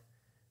on it.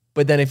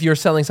 But then if you're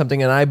selling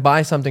something and I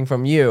buy something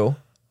from you,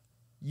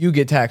 you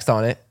get taxed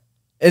on it.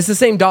 It's the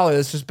same dollar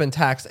that's just been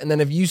taxed. And then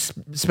if you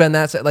spend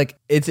that, like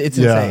it's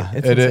insane.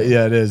 It's insane.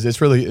 Yeah, it is. It's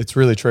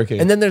really tricky.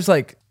 And then there's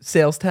like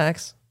sales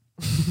tax.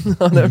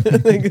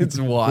 It's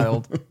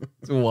wild.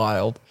 It's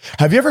wild.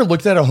 Have you ever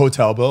looked at a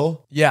hotel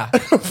bill? Yeah.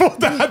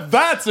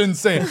 That's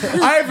insane.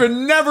 I have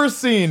never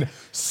seen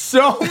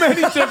so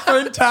many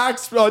different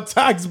tax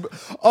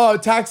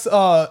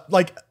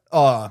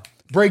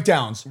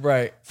breakdowns,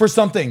 Right. for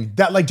something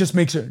that like just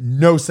makes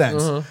no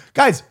sense.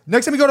 Guys,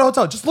 next time you go to a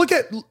hotel, just look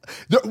at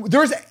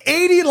there's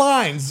 80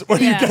 lines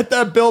when you get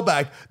that bill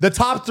back. The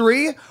top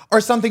 3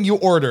 are something you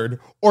ordered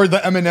or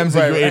the M&Ms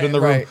that you ate in the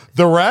room.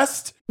 The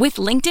rest. With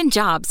LinkedIn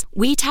Jobs,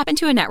 we tap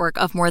into a network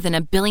of more than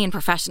 1 billion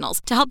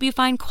professionals to help you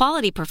find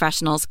quality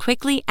professionals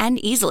quickly and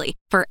easily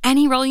for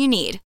any role you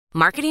need.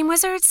 Marketing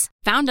wizards?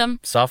 Found them.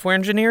 Software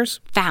engineers?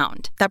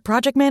 Found. That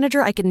project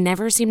manager I could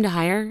never seem to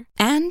hire?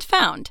 And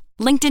found.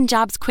 LinkedIn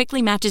Jobs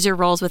quickly matches your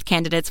roles with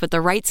candidates with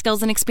the right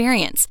skills and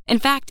experience. In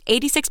fact,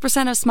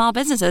 86% of small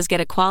businesses get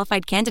a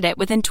qualified candidate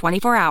within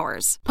 24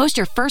 hours. Post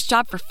your first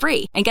job for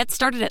free and get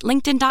started at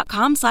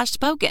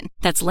linkedin.com/spoken.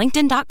 That's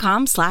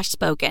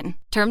linkedin.com/spoken.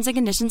 Terms and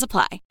conditions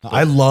apply.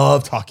 I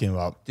love talking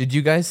about. Did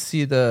you guys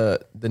see the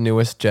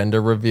newest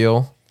gender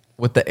reveal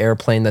with the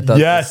airplane that does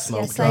the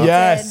smoke Yes, drop? I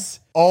Yes.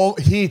 Oh,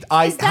 Heath, Am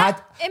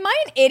I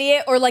an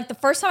idiot, or like the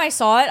first time I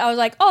saw it, I was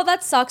like, "Oh,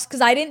 that sucks," because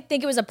I didn't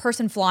think it was a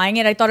person flying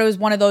it. I thought it was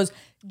one of those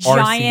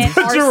giant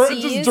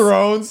RCs. Just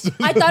drones.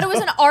 I thought it was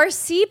an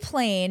RC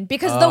plane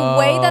because the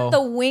way that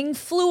the wing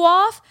flew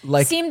off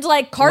seemed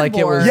like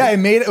cardboard.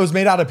 It was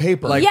made out of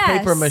paper. Like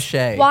paper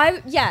mache.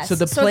 Why? Yes. So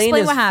the plane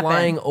is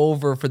flying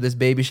over for this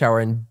baby shower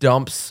and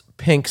dumps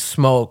pink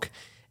smoke,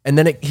 and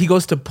then he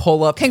goes to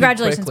pull up.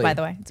 Congratulations, by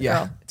the way. It's a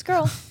girl. It's a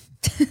girl.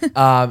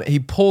 He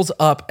pulls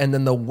up, and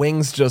then the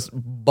wings just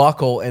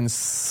buckle and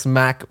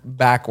smack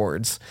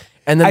backwards.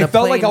 And then I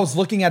felt like I was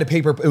looking at a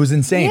paper. It was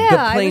insane. The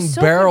plane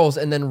barrels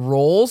and then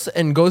rolls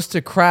and goes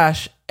to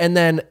crash, and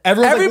then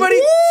everybody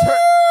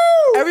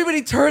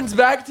turns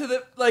back to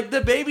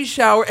the baby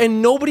shower,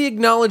 and nobody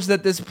acknowledged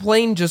that this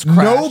plane just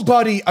crashed.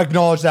 Nobody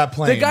acknowledged that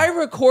plane. The guy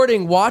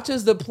recording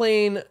watches the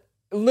plane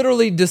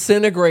literally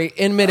disintegrate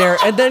in midair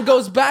and then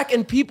goes back,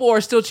 and people are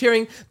still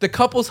cheering. The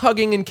couple's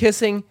hugging and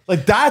kissing.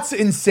 Like, that's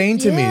insane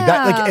to me.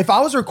 That, like, if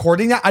I was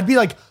recording that, I'd be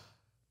like,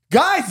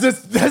 guys, this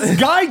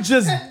guy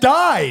just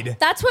died.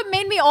 That's what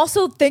made me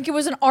also think it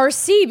was an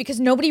RC, because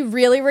nobody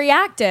really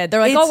reacted. They're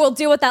like, "Oh, we'll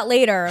deal with that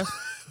later."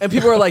 And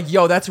people are like,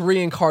 "Yo, that's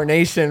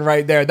reincarnation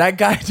right there." That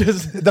guy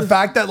just the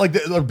fact that like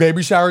the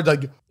baby shower,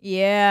 like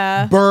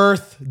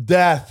birth,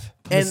 death,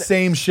 and the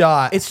same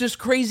shot. It's just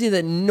crazy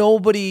that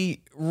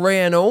nobody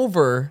ran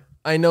over.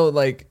 I know,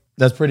 like,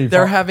 that's pretty.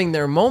 They're having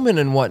their moment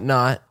and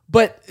whatnot,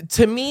 but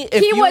to me,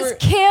 if he was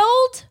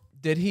killed,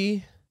 did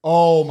he?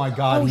 Oh my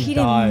God! Oh, he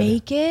didn't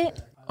make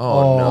it.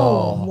 Oh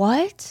no!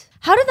 What?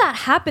 How did that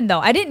happen though?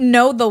 I didn't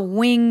know the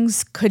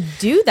wings could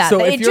do that.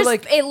 So it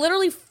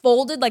literally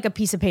folded like a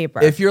piece of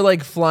paper. If you're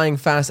like flying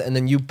fast and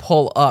then you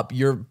pull up,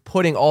 you're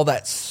putting all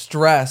that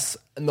stress,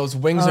 and those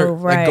wings are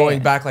like going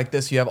back like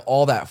this. You have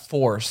all that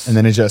force, and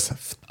then it just.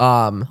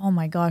 Oh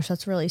my gosh,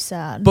 that's really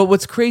sad. But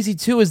what's crazy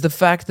too is the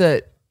fact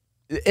that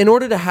in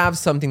order to have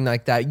something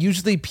like that,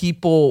 usually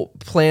people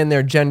plan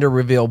their gender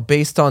reveal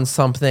based on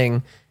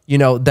something,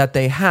 that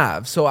they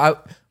have. So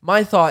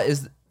my thought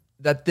is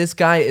that this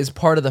guy is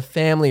part of the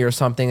family or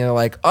something, and they're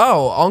like,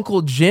 "Oh,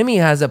 Uncle Jimmy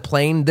has a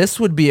plane. This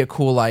would be a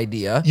cool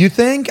idea." You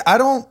think?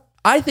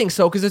 I think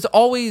so, because it's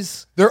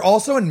always. They're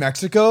also in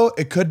Mexico.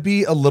 It could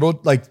be a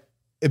little like,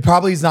 it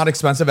probably is not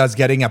expensive as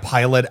getting a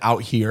pilot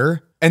out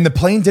here, and the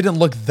plane didn't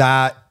look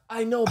that.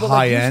 I know, but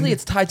like usually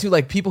it's tied to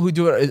like people who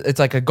do it. It's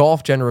like a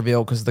golf gender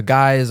reveal because the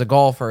guy is a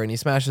golfer and he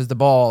smashes the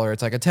ball, or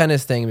it's like a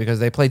tennis thing because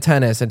they play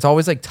tennis. It's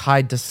always like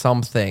tied to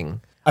something.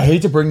 I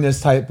hate to bring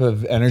this type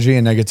of energy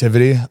and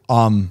negativity,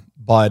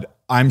 but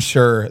I'm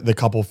sure the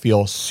couple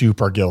feel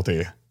super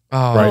guilty.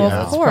 Oh, right of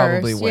now. course.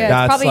 Probably Yeah, it's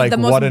That's probably like, the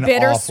what most an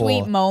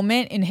bittersweet awful-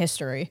 moment in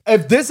history.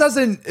 If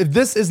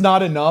this is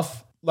not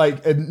enough,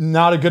 like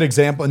not a good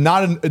example,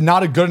 not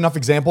a good enough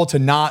example to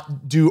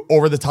not do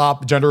over the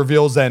top gender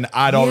reveals, then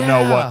I don't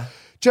know what.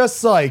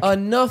 Just like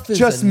enough is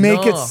just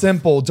make it enough.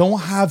 simple. Don't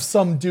have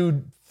some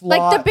dude fly.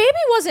 Like the baby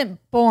wasn't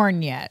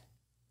born yet.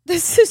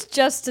 This is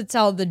just to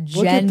tell the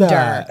Look at gender.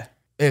 that.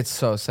 It's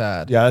so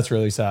sad. Yeah, that's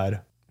really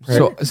sad.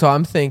 So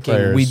I'm thinking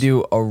Prayers. we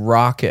do a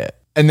rocket.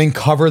 And then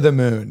cover the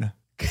moon.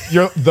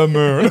 The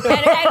moon.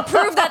 and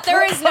prove that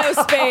there is no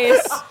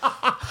space.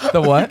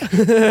 The what?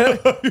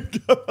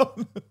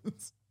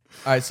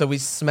 All right, so we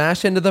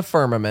smash into the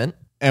firmament.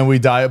 And we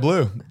dye it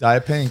blue, dye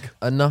it pink.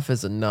 Enough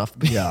is enough.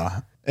 Yeah,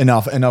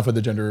 enough with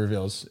the gender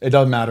reveals. It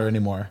doesn't matter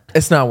anymore.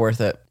 It's not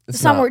worth it.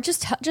 It's not worth.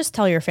 Just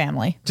tell your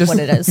family what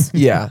it is.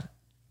 Yeah.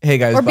 Hey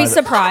guys. Or be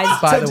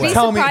surprised. By the way, Be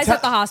surprised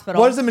at the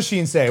hospital. What does the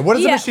machine say? What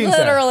does the machine say?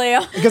 Literally.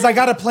 Because I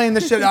got to plan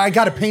this shit. I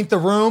got to paint the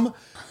room.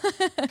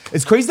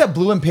 It's crazy that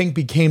blue and pink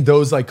became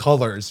those like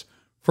colors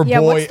for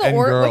boy and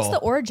girl. What's the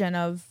origin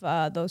of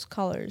those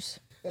colors?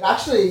 It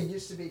actually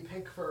used to be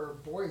pink for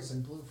boys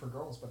and blue for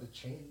girls, but it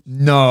changed.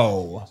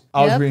 No.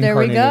 I was There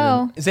we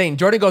go. Zane,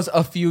 Jordan goes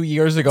a few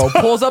years ago,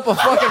 pulls up a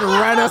fucking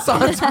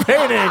Renaissance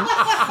painting.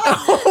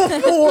 Oh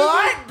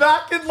What?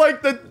 Back in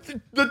like the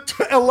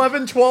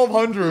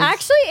 1200s.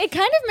 Actually, it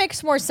kind of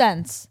makes more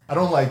sense. I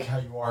don't like how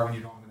you are when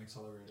you don't have an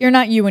accelerator. You're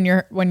not you when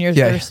you're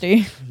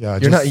thirsty. Yeah,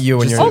 You're not you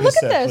when you're. Oh, look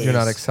at this. You're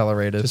not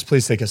accelerated. Just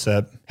please take a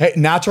sip. Hey,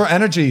 natural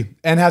energy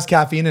and has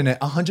caffeine in it.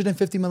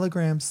 150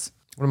 milligrams.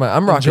 What am I?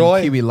 I'm rocking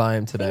Enjoy. kiwi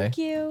lime today. Thank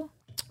you.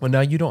 Well,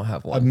 now you don't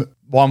have one.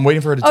 I'm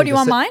waiting for her to. Oh, take do you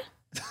a want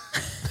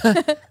sip.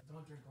 mine?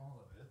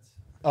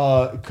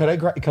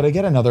 Could I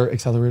get another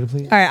accelerator,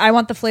 please? All right, I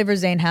want the flavor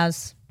Zane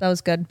has. That was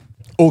good.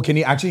 Oh, can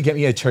you actually get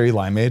me a cherry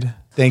limeade?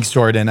 Thanks,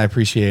 Jordan. I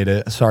appreciate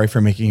it. Sorry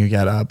for making you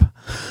get up.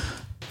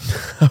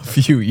 A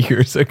few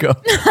years ago.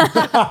 Look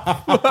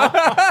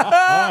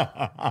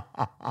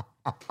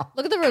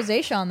at the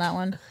rosacea on that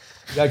one.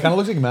 Yeah, it kind of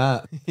looks like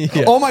Matt.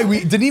 Yeah. Oh my,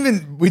 we didn't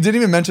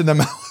even mention that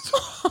Matt.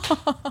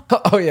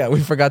 Oh yeah,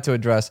 we forgot to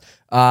address.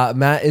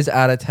 Matt is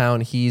out of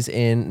town. He's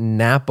in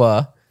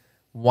Napa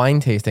wine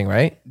tasting,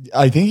 right?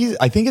 I think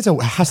it's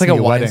like a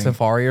wine wedding.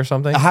 safari or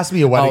something. It has to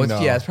be a wedding. Though.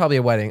 Yeah, it's probably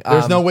a wedding.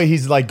 There's no way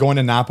he's like going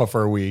to Napa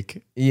for a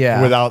week.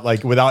 Yeah,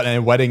 without any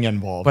wedding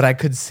involved. But I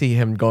could see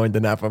him going to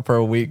Napa for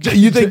a week.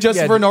 You think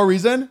just for no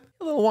reason?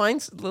 A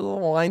little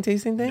wine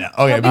tasting thing. Yeah.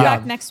 Oh yeah, He'll be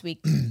back next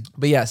week.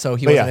 But yeah, so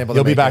he wasn't able to.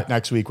 He'll be make back it.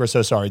 next week. We're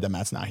so sorry that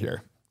Matt's not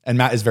here. And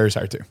Matt is very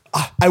sorry too.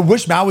 I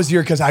wish Matt was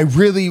here because I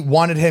really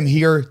wanted him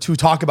here to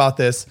talk about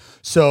this.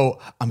 So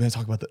I'm going to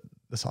talk about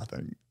the saw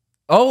thing.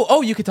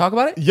 Oh, you could talk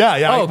about it? Yeah.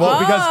 Oh, well,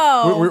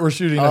 because we're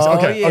shooting this.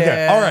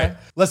 Okay. All right.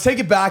 Let's take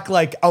it back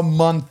like a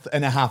month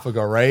and a half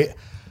ago, right?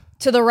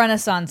 To the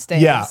Renaissance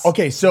days. Yeah.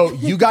 Okay. So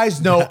you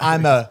guys know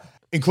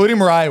including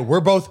Mariah,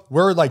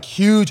 we're like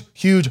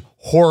huge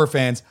horror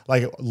fans.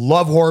 Like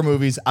love horror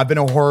movies. I've been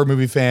a horror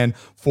movie fan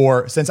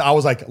since I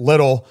was like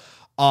little.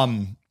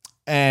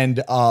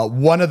 And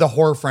one of the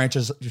horror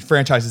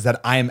franchises that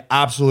I am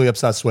absolutely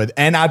obsessed with,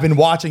 and I've been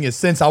watching it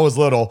since I was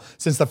little,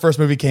 since the first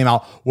movie came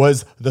out,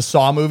 was the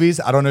Saw movies.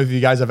 I don't know if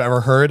you guys have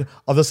ever heard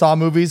of the Saw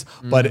movies,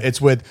 but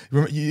it's with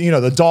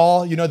the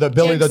doll, the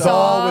Billy the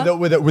doll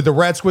with the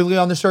red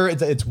squiggly on the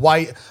shirt. It's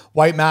white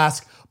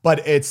mask,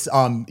 but it's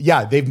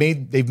they've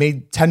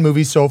made 10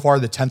 movies so far.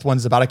 The 10th one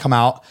is about to come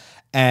out,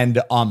 and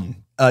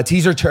a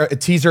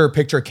teaser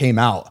picture came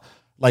out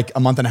like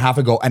a month and a half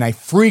ago, and I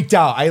freaked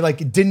out. I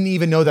like didn't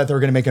even know that they were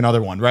gonna make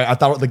another one, right? I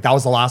thought like that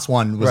was the last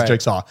one was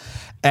Jigsaw,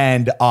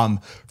 and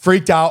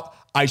freaked out.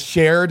 I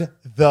shared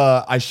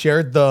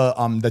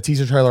the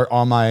teaser trailer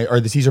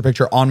the teaser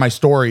picture on my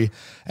story,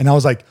 and I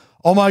was like,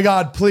 oh my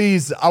god,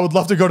 please! I would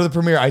love to go to the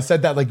premiere. I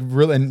said that like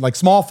really in like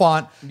small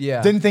font.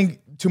 Yeah, didn't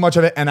think too much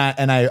of it, and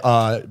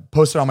I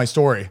posted on my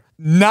story.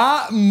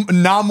 Not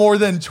more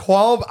than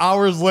 12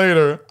 hours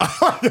later,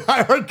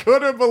 I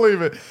couldn't believe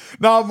it.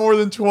 Not more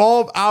than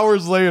 12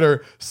 hours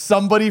later,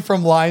 somebody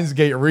from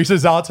Lionsgate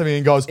reaches out to me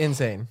and goes,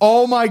 insane.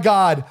 Oh my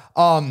God.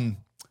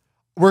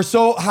 We're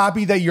so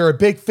happy that you're a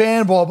big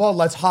fan, blah, blah.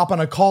 Let's hop on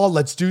a call.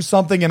 Let's do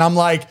something. And I'm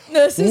like,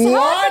 this is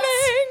what?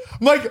 happening.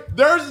 I'm like,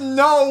 there's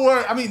no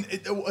way. I mean,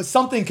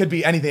 something could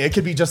be anything. It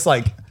could be just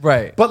like,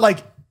 right. But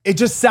like, it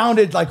just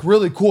sounded like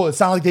really cool. It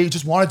sounded like they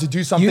just wanted to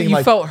do something.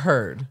 You felt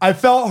heard. I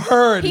felt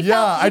heard. They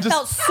saw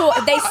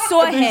him. They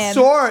saw me.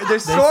 They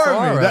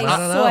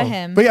saw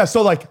him. But yeah,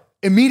 so like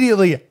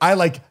immediately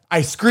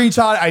I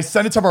screenshot it, I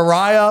sent it to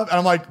Mariah, and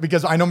I'm like,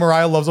 because I know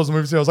Mariah loves those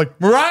movies. So I was like,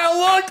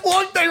 Mariah,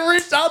 look, they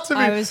reached out to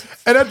me.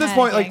 And at this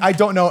point, like, I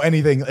don't know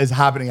anything is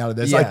happening out of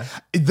this. Yeah.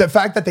 Like the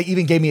fact that they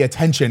even gave me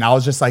attention, I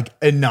was just like,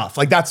 enough.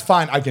 Like, that's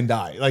fine. I can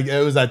die. Like,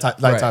 it was that type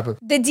of.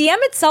 The DM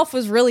itself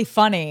was really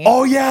funny.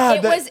 Oh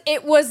yeah.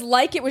 It was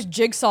like it was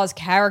Jigsaw's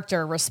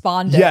character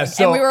responding. Yeah,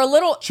 so and we were a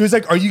little. She was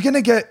like, "Are you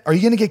gonna get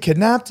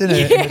kidnapped in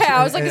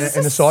I was like,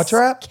 in a saw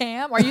trap?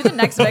 Cam, are you the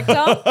next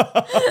victim?"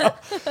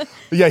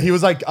 Yeah, he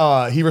was like,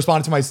 he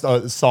responded to my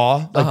Saw,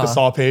 like the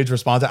Saw page,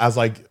 responded as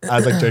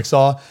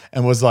Jigsaw,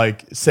 and was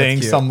like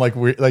saying some like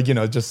weird, like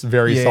just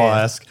very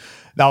Saw-esque.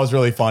 That was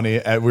really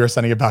funny. And we were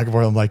sending it back and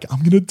forth. I'm like,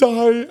 I'm gonna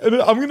die,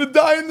 and I'm gonna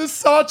die in the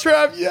Saw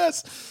trap.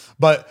 Yes,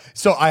 but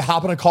so I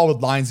hop on a call with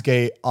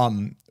Lionsgate.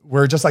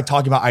 We're just like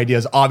talking about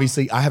ideas.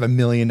 Obviously, I have a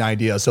million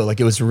ideas, so like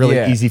it was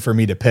really easy for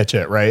me to pitch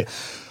it, right?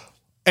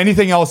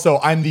 Anything else, though,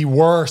 I'm the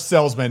worst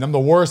salesman. I'm the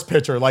worst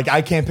pitcher. Like,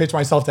 I can't pitch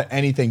myself to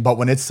anything. But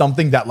when it's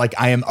something that like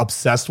I am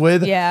obsessed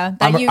with, you're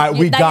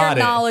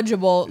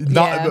knowledgeable.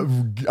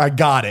 I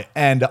got it.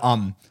 And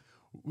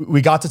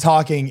we got to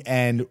talking,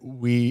 and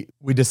we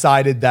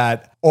decided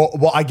that.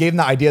 I gave him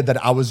the idea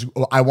that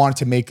I wanted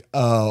to make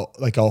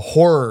like a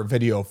horror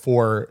video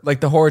for like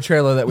the horror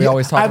trailer that we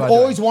always talk about. I've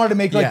always wanted to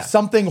make like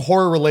something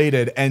horror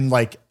related, and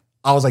like.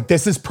 I was like,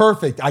 this is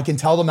perfect. I can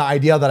tell them the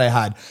idea that I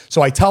had.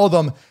 So I tell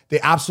them, they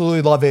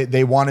absolutely love it.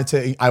 I want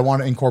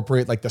to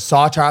incorporate like the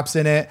Saw traps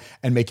in it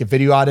and make a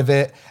video out of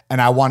it.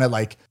 And I want to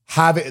like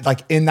have it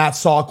like in that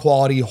Saw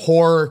quality,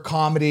 horror,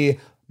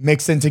 comedy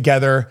mixed in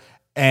together.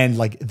 And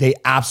like, they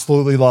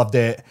absolutely loved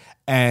it.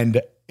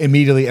 And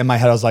immediately in my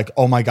head, I was like,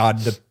 oh my God,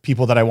 the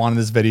people that I want in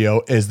this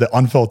video is the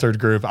Unfiltered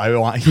group. I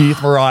want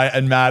Heath, Mariah,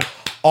 and Matt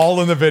all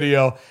in the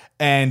video.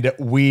 And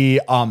we,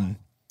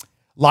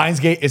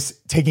 Lionsgate is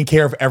taking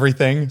care of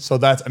everything, so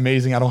that's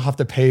amazing. I don't have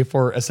to pay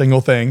for a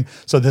single thing.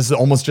 So this is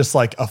almost just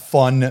like a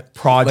fun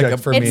project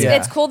for me.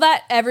 It's cool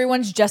that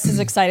everyone's just as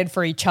excited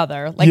for each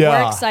other. Like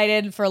we're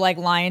excited for like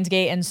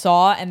Lionsgate and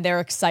Saw, and they're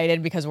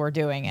excited because we're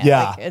doing it.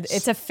 Yeah, like,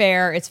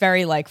 it's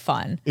very like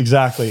fun.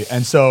 Exactly.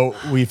 And so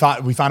we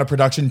found a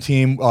production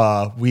team.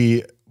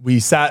 We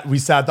sat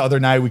the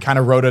other night. We kind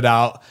of wrote it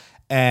out,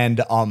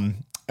 and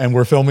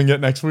we're filming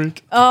it next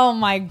week. Oh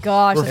my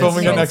gosh. We're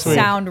filming it next week.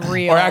 Sound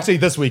real. Or actually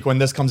this week when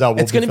this comes out.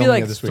 It's going to be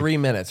like 3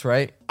 minutes,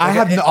 right? I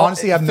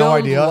honestly have no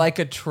idea. Like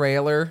a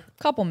trailer.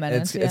 Couple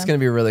minutes. It's going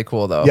to be really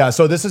cool though. Yeah.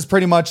 So this is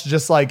pretty much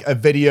just like a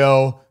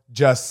video,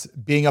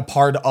 just being a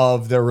part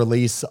of the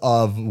release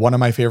of one of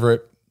my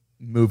favorite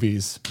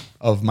movies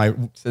of my.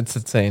 It's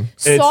insane.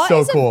 It's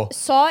so cool.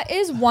 Saw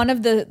is one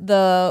of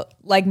the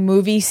like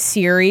movie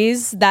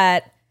series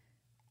that.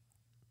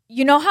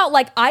 You know how,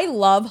 like, I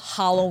love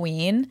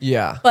Halloween.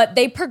 Yeah. But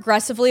they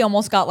progressively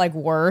almost got, like,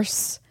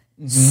 worse.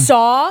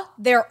 Saw,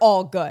 they're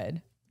all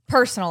good.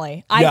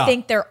 Personally. I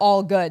think they're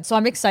all good. So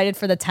I'm excited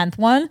for the 10th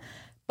one.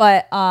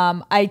 But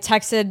I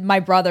texted my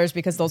brothers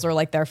because those are,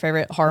 like, their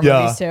favorite horror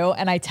movies, too.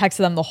 And I texted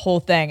them the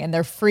whole thing. And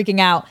they're freaking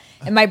out.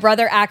 And my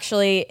brother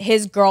actually,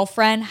 his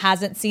girlfriend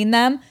hasn't seen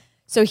them.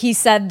 So he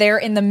said they're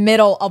in the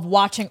middle of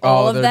watching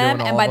all of them,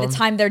 and by the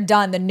time they're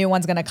done, the new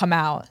one's gonna come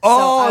out. Oh,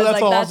 so I was that's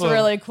like, awesome. That's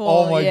really cool.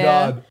 Oh my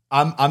god,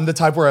 I'm the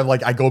type where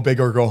I go big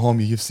or go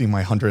home. You've seen my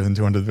 100 and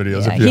 200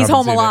 videos. Yeah, if you he's haven't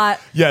home seen a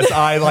lot. Yes,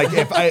 I like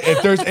if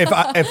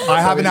I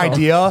have an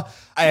idea.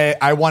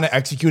 I want to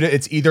execute it.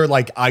 It's either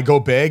like I go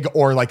big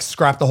or like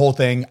scrap the whole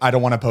thing. I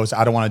don't want to post.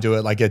 I don't want to do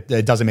it. Like it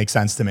doesn't make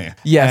sense to me.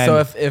 Yeah. So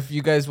if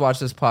you guys watch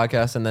this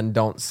podcast and then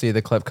don't see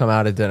the clip come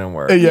out, it didn't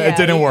work. Yeah, it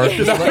didn't work.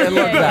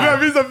 That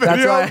means the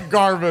video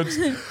garbage.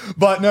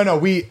 But no,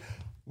 we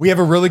have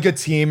a really good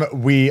team.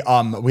 We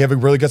have a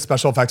really good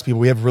special effects people.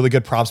 We have really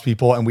good props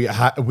people, and we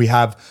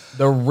have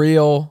the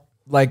real.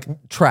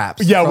 Like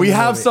traps. Yeah, we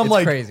have some it's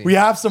like crazy. We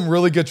have some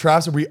really good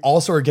traps, and we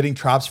also are getting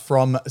traps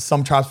from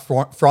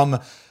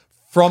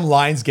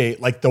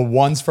Lionsgate, like the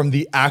ones from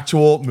the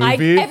actual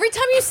movie. Every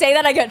time you say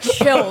that, I get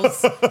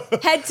chills,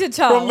 head to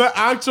toe. From the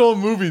actual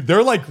movie,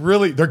 they're like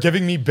they're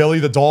giving me Billy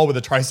the doll with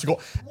a tricycle,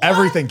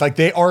 everything. Like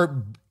they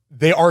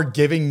are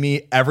giving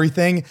me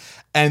everything,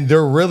 and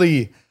they're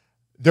really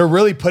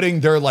putting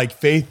their like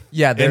faith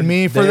in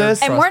me for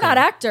this. And we're not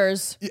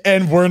actors.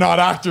 And we're not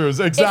actors,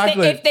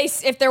 exactly.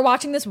 If they're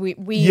watching this,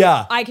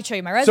 I could show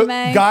you my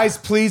resume. So guys,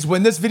 please,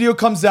 when this video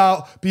comes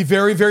out, be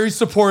very, very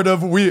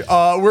supportive.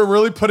 We're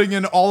really putting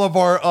in all of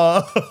our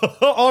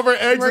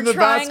eggs in the basket. We're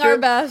trying our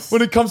best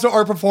when it comes to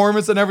our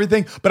performance and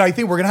everything. But I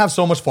think we're gonna have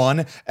so much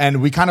fun,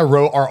 and we kind of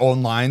wrote our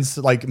own lines,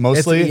 like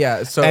mostly.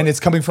 And it's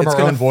coming from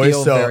our own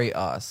voice. So very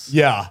us.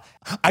 Yeah.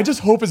 I just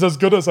hope it's as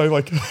good as it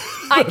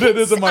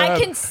is in my head. I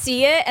can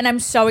see it, and I'm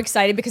so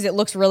excited because it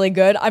looks really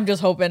good. I'm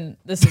just hoping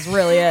this is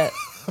really it.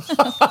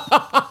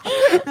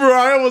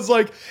 Mariah was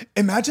like,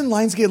 imagine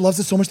Lionsgate loves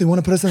it so much they want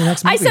to put us in the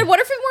next movie. I said, what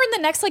if we were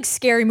in the next like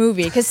scary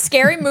movie? Because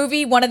scary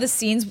movie, one of the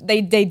scenes they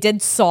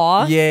did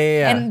Saw.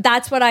 Yeah. And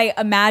that's what I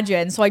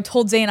imagined. So I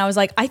told Zayn, I was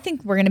like, I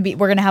think we're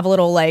gonna have a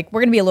little Easter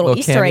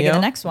cameo? egg in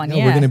the next one.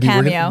 Yeah,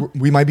 cameo.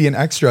 We might be an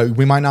extra.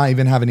 We might not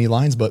even have any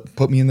lines, but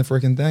put me in the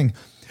freaking thing.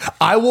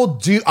 I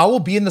will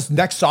be in this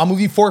next Saw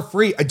movie for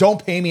free.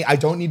 Don't pay me. I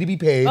don't need to be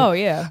paid. Oh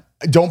yeah.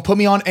 Don't put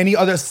me on any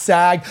other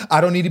SAG.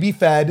 I don't need to be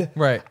fed.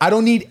 Right. I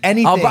don't need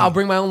anything. I'll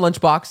bring my own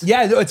lunchbox.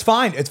 Yeah, it's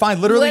fine. It's fine.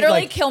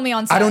 Literally kill me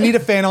on set. I don't need a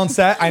fan on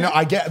set. I know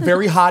I get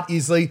very hot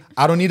easily.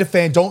 I don't need a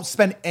fan. Don't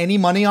spend any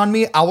money on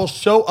me. I will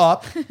show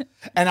up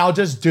and I'll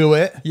just do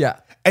it. Yeah.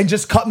 And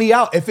just cut me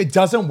out. If it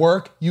doesn't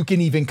work, you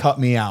can even cut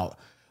me out.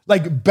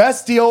 Like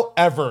best deal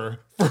ever.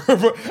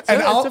 It's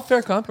a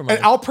fair compromise.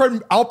 And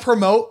I'll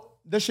promote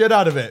the shit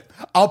out of it.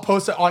 I'll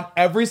post it on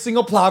every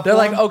single platform.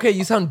 They're like, okay,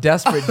 you sound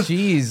desperate.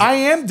 Jeez. I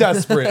am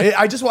desperate.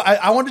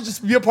 I want to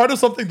just be a part of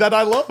something that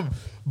I love.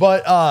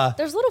 But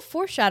there's a little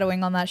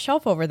foreshadowing on that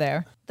shelf over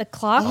there. The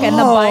clock and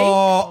the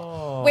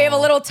bike. We have a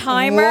little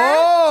timer.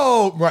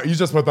 Whoa! Right, you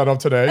just put that up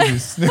today.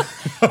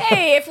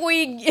 Hey,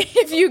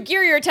 if you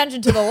gear your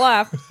attention to the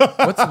left.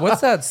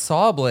 What's that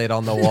saw blade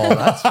on the wall?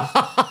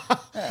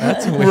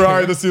 That's weird.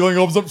 Right, the ceiling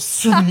opens up.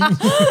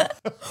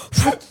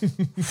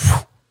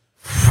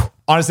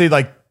 Honestly,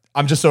 like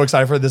I'm just so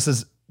excited for this.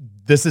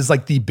 This is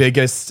like the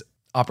biggest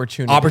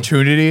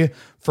opportunity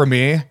for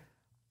me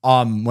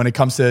when it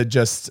comes to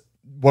just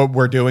what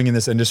we're doing in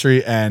this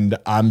industry, and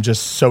I'm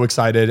just so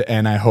excited,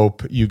 and I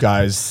hope you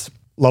guys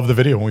love the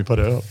video when we put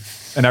it up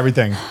and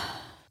everything.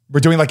 We're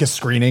doing like a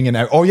screening and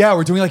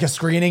we're doing like a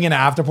screening and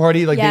after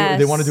party. Like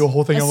they want to do a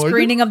whole thing. A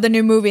screening of the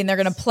new movie, and they're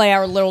gonna play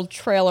our little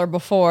trailer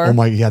before. Oh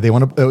my yeah, they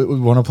want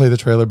to play the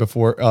trailer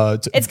before.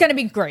 It's gonna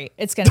be great.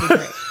 It's gonna be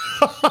great.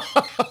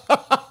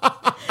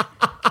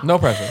 No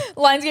pressure.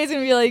 Lionsgate's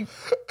gonna be like,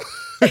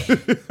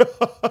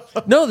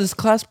 no, this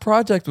class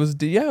project was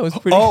it was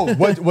pretty. Oh,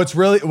 what's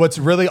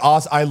really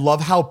awesome. I love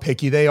how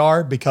picky they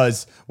are,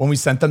 because when we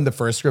sent them the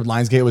first script,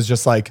 Lionsgate was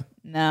just like,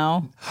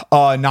 no,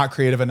 not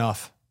creative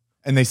enough,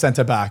 and they sent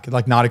it back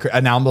like not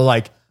and now I'm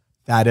like,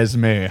 that is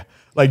me.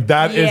 Like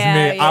that is me.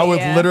 Yeah, I would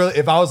yeah. literally,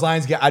 if I was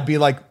Lionsgate, I'd be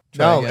like,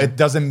 no, again. it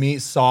doesn't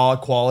meet Saw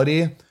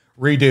quality.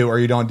 Redo or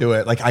you don't do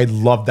it. Like I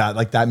love that.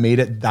 Like that made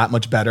it that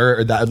much better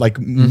or that like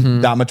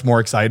that much more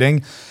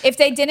exciting. If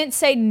they didn't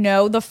say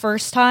no the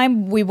first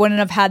time, we wouldn't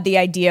have had the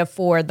idea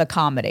for the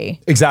comedy.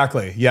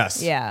 Exactly.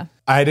 Yes. Yeah.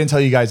 I didn't tell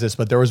you guys this,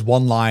 but there was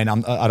one line. I'm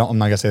not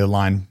gonna say the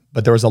line,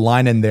 but there was a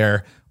line in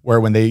there where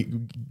when they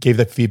gave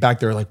the feedback,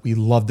 they were like, "We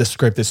love the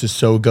script. This is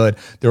so good."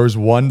 There was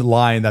one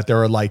line that they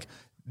were like,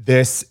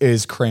 "This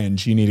is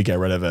cringe. You need to get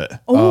rid of it."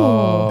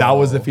 Oh, that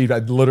was the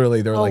feedback.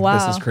 Literally, they were like,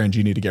 "This is cringe.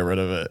 You need to get rid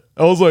of it."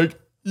 I was like,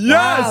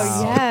 "Yes,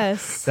 Wow,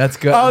 yes. That's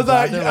good. I was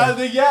like,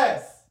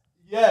 yes,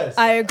 yes.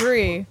 I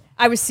agree.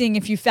 I was seeing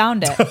if you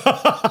found it.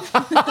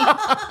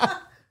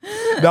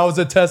 That was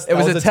a test. It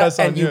was that a test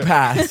on and you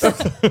passed.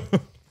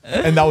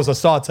 And that was a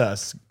Saw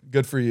test.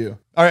 Good for you.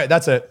 All right,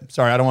 that's it.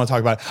 Sorry, I don't want to talk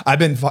about it.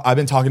 I've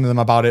been talking to them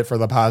about it for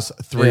the past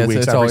 3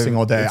 weeks, every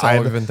single day. It's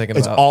all we've been thinking about.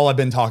 It's all I've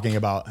been talking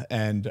about,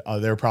 and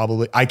they're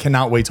probably. I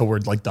cannot wait till we're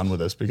like done with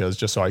this because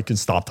just so I can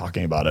stop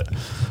talking about it.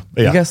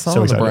 But You got Saw on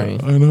the excited.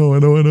 brain. I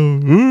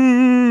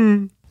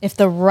know. If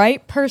the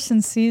right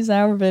person sees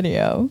our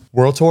video,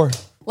 World tour.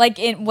 like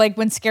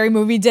when Scary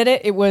Movie did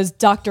it, it was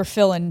Dr.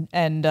 Phil and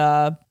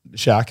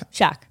Shaq.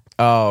 Shaq.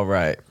 Oh,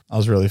 right. That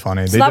was really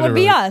funny. So that would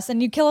be us,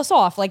 and you kill us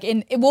off. Like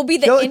it will be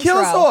the intro. Kill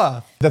us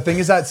off. The thing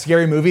is that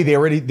Scary Movie, they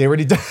already did.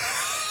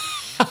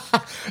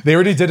 They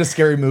already did a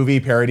Scary Movie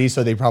parody,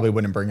 so they probably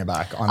wouldn't bring it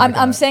back.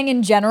 I'm saying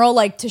in general,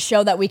 like to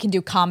show that we can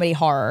do comedy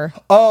horror.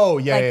 Oh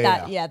yeah, Like yeah,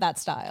 that, yeah. that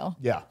style.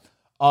 Yeah.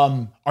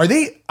 Are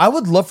they? I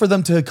would love for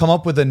them to come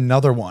up with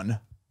another one,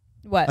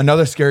 What?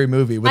 another Scary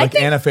Movie with I like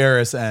think- Anna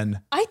Faris and.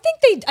 I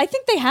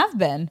think they have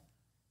been.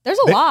 There's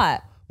a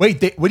lot.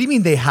 Wait, what do you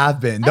mean they have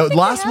been? I The think they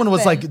last have one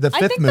was been. like the I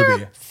fifth think there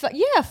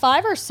movie. are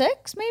 5 or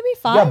 6, maybe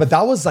 5. Yeah, but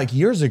that was like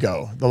years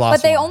ago. The last.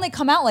 But they one. only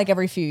come out like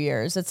every few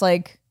years. It's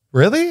like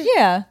Really?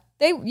 yeah,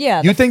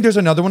 You think there's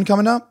another one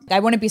coming up?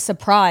 I wouldn't be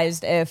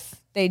surprised if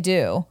they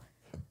do.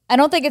 I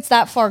don't think it's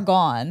that far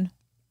gone.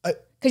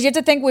 Because you have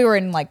to think we were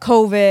in like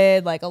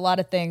COVID, like a lot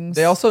of things.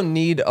 They also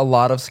need a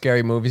lot of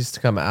scary movies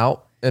to come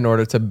out in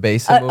order to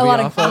base a movie lot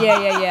off of of.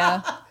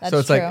 yeah. That's So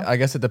it's true. like, I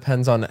guess it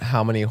depends on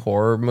how many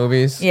horror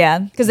movies. Yeah,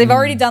 because they've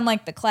already done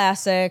like the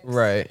classics.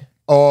 Right.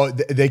 Oh,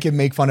 they can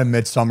make fun of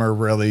Midsommar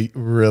really,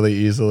 really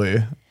easily.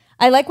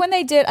 I like when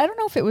they did. I don't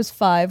know if it was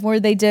 5 where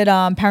they did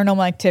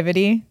Paranormal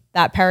Activity,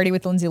 that parody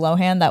with Lindsay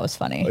Lohan. That was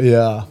funny.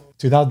 Yeah,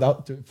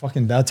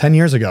 10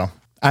 years ago.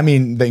 I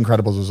mean, The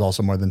Incredibles was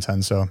also more than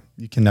 10, so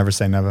you can never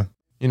say never.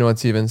 You know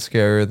what's even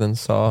scarier than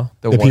Saw?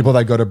 The people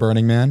that go to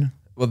Burning Man.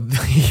 Well,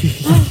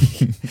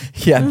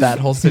 yeah, that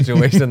whole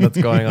situation that's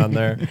going on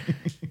there.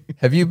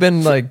 Have you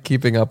been like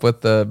keeping up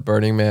with the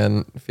Burning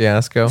Man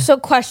fiasco? So,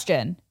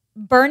 question: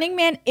 Burning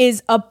Man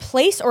is a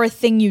place or a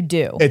thing you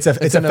do? It's a an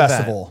event,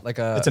 festival.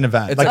 It's an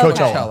event, it's like like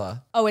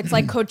Coachella. Oh, it's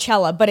like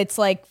Coachella, but it's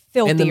like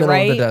filthy, In the middle of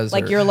right? the desert.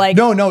 Like you're like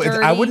No, I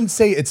dirty. wouldn't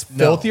say it's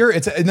filthier.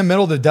 It's in the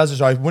middle of the desert,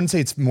 so I wouldn't say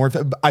it's more.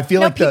 I feel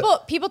No,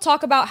 like people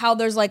talk about how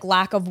there's like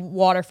lack of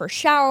water for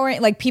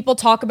showering. Like people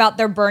talk about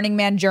their Burning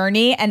Man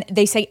journey, and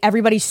they say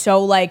everybody's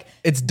so like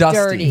It's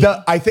dusty. dirty.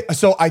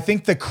 I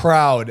think the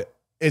crowd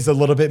is a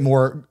little bit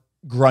more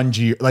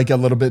grungy, like a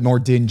little bit more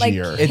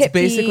dingier. It's hippie.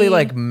 basically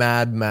like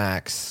Mad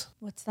Max.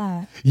 What's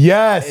that?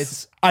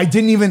 Yes, I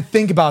didn't even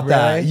think about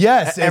that. Right?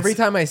 Yes, Every it's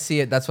time I see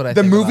it, that's what I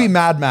the think movie about.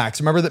 Mad Max.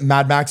 Remember that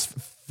Mad Max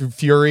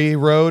Fury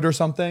Road or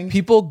something?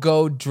 People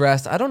go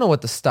dressed. I don't know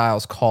what the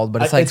style's called,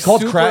 but it's like it's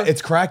called super, crack.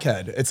 It's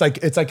crackhead. It's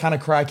like kind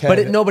of crackhead. But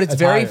it's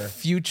very attire.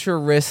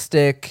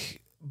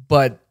 futuristic,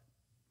 but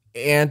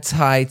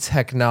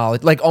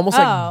anti-technology, like almost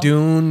Oh. like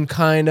Dune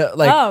kind of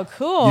like. Oh,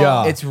 cool.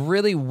 Yeah. It's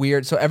really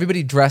weird. So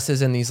everybody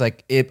dresses in these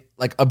like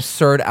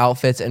absurd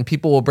outfits, and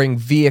people will bring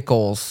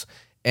vehicles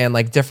and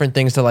like different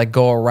things to like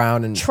go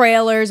around and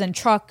Trailers and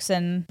trucks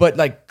and but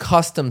like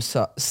custom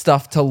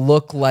stuff to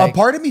look like A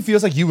part of me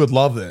feels like you would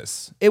love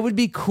this. it would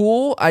be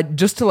cool. I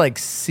just to like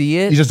see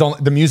it. You just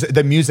don't. The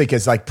music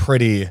is like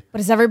pretty.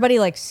 but is everybody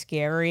like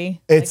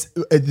scary? It's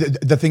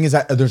the thing is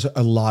that there's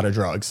a lot of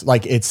drugs.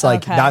 Like it's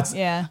like Okay, that's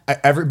yeah.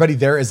 Everybody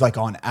there is like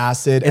on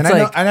acid, and It's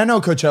I like- know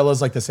Coachella is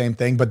like the same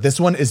thing, but this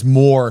one is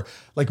more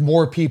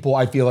people.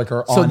 I feel like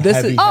are So on this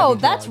heavy. is- Oh,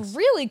 heavy that's drugs.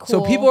 really cool.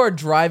 So people are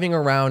driving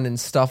around and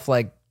stuff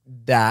like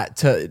that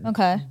to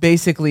Okay.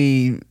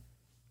 basically.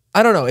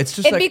 I don't know. It's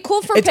just It'd like, be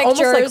cool for it's almost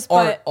pictures,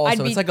 like art. but Also,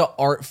 I'd be- it's like an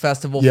art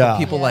festival Yeah. for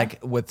people Yeah. like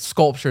with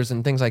sculptures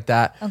and things like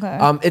that. Okay.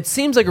 It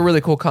seems like a really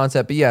cool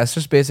concept, but yeah, it's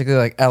just basically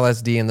like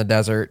LSD in the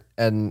desert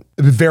and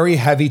Very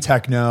heavy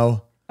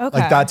techno, Okay.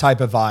 like that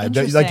type of vibe.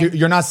 Like Interesting.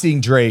 you're not seeing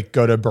Drake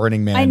go to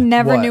Burning Man. I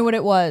never What? knew what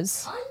it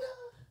was.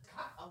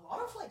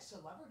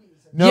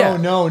 No,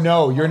 Yeah.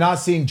 no. You're not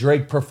seeing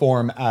Drake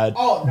perform at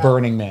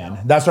Burning Man.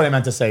 That's what I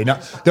meant to say. No,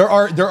 there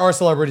are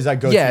celebrities that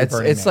go. yeah, to it's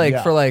Burning it's Man. like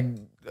Yeah. for like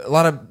a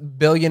lot of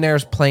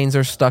billionaires' planes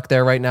are stuck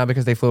there right now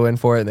because they flew in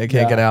for it and they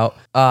can't Yeah. get out.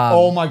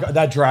 Oh my god,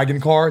 that dragon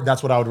car.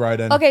 That's what I would ride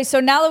in. Okay, so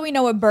now that we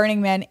know what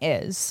Burning Man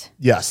is,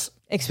 Yes.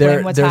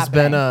 explain what's there's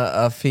happening. been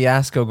a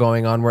fiasco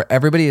going on where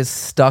everybody is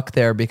stuck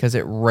there because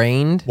it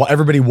rained. Well,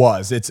 everybody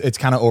was. It's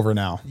kind of over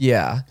now.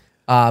 Yeah.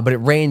 But it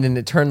rained and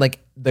it turned like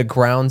the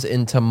grounds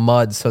into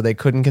mud, so they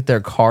couldn't get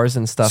their cars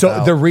and stuff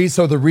out. The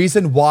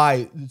reason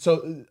why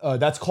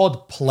that's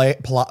called play.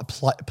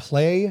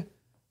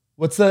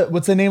 What's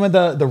the name of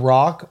the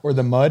rock or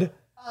the mud?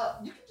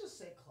 You can just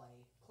say clay.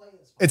 Clay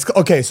is fine. It's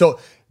okay. So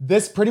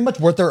this pretty much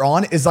what they're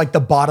on is like the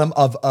bottom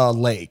of a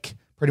lake.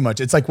 Pretty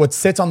much, it's like what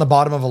sits on the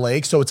bottom of a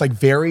lake. So it's like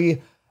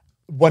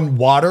when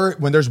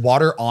there's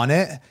water on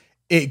it,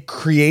 it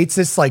creates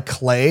this like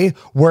clay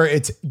where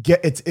it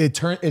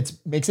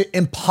makes it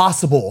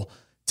impossible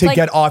to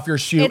get off your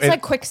shoe. It's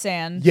like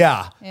quicksand.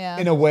 Yeah,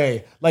 in a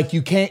way. Like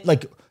you can't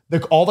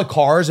all the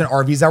cars and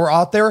RVs that were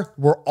out there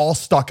were all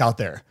stuck out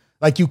there.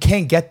 Like you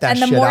can't get that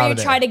shit out of there. And the more you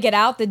try to get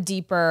out, the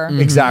deeper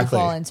you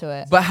fall into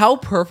it. But how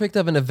perfect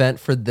of an event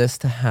for this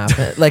to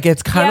happen. Like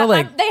it's kind of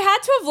like they had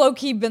to have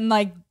low-key been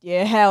like,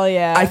 yeah, hell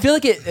yeah. I feel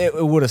like it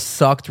would have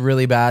sucked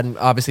really bad. And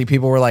obviously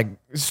people were like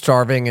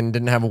starving and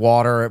didn't have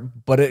water,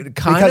 but it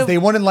because they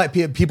wouldn't let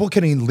people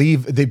couldn't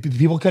leave.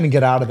 People couldn't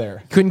get out of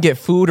there. Couldn't get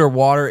food or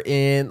water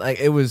in.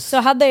 Like it was.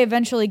 So how'd they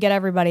eventually get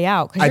everybody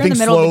out? Because you're in the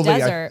middle of the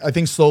desert. I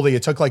think slowly.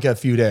 It took like a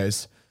few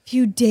days.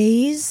 Few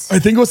days? I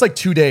think it was like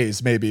 2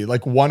 days, maybe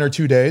like 1 or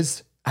 2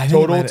 days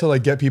total to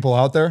like get people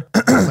out there.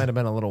 It might have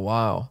been a little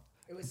while.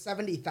 It was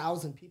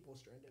 70,000 people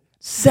stranded.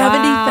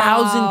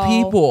 70,000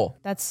 people.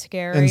 That's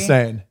scary.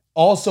 Insane.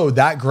 Also,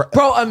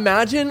 bro,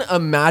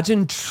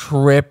 imagine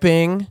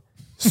tripping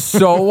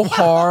so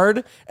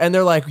hard, and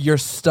they're like, "You're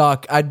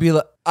stuck." I'd be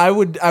like, I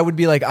would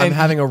be like, I'm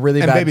having a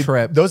really bad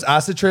trip. Those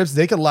acid trips,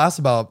 they could last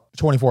about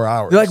 24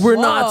 hours. They're like, we're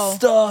not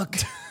stuck.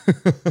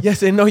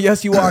 Yes, and no,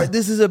 yes, you are.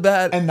 This is a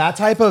bad. And that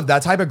type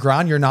of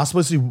ground, you're not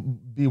supposed to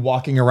be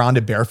walking around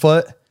it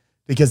barefoot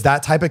because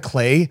that type of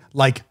clay,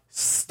 like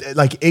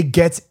it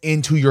gets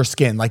into your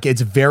skin. Like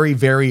it's very,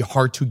 very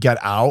hard to get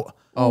out.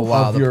 Oh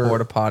wow, the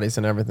porta potties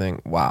and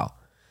everything. Wow,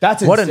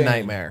 that's what insane. A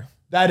nightmare.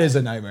 That is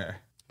a nightmare.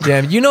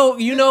 Damn, you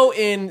know,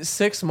 in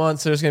 6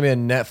 months there's gonna be a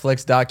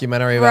Netflix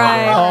documentary about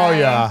it. Oh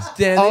yeah.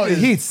 Damn,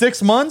 Heath,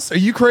 6 months? Are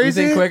you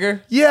crazy? You think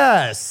quicker?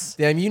 Yes.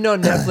 Damn,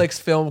 Netflix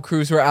film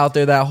crews were out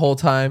there that whole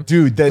time,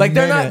 dude.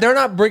 They're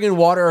not bringing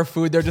water or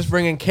food. They're just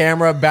bringing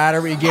camera,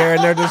 battery gear,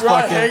 and they're just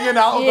fucking hanging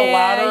out on the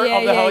ladder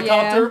of the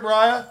helicopter,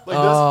 Mariah.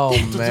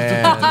 Like this.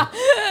 Man,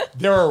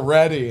 they were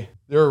ready.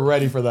 They were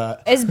ready for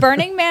that. Is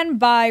Burning Man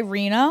by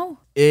Reno?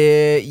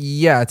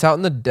 Yeah, it's out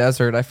in the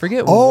desert. I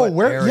forget.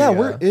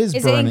 Where is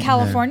it in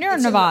California or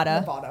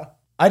Nevada? Nevada.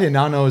 I did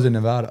not know it was in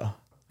Nevada.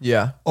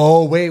 Yeah.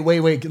 Oh wait.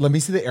 Let me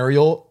see the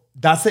aerial.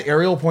 That's the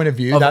aerial point of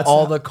view. That's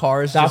all the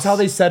cars. That's how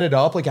they set it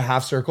up, like a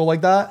half circle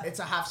like that. It's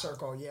a half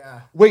circle,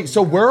 yeah. Wait,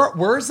 so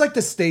where's like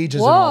the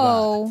stages and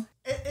all Whoa.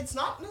 that? It's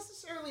not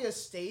necessarily a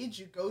stage.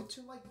 You go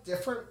to like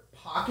different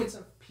pockets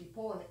of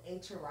people and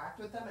interact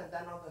with them, and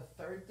then on the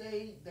third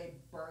day they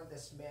burn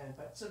this man.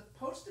 But it's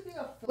supposed to be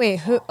a wait.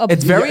 Who?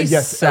 It's very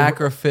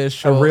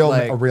sacrificial.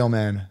 A real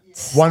man.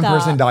 Stop. One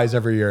person dies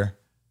every year.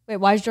 Wait,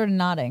 why is Jordan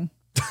nodding?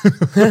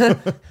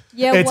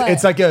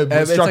 It's like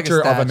a structure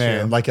like a of a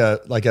man, like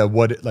a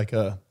wood, like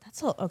a.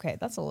 That's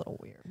a little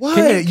weird.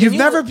 What? You've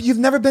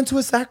never been to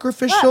a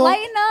sacrificial? What?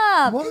 Lighten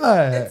up.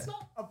 What? It's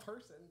not a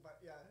person, but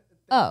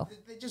yeah.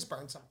 They just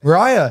burn something.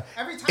 Mariah,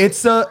 Every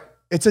time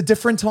it's a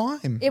different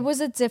time. It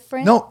was a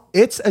different. No,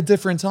 it's a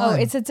different time. Oh,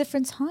 it's a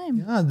different time.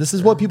 Yeah, this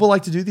is what people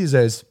like to do these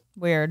days.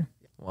 Weird.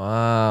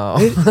 Wow.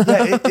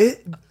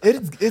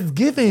 It's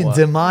giving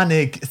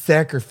demonic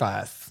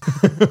sacrifice.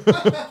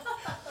 That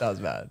was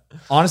bad.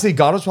 Honestly,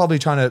 God was probably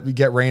trying to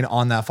get rain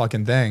on that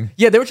fucking thing.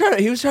 Yeah,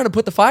 he was trying to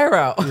put the fire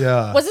out.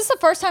 Yeah. Was this the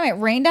first time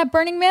it rained at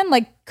Burning Man?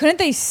 Like, couldn't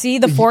they see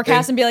the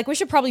forecast and be like, we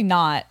should probably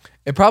not?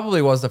 It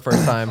probably was the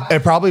first time.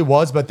 It probably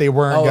was, but they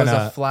weren't It was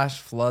gonna. a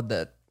flash flood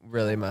that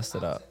really messed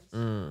it up.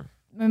 It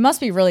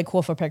must be really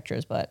cool for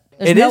pictures, but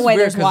there's It no is way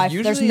weird there's Wi-Fi.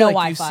 usually There's no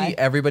like, Wi-Fi. you see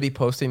everybody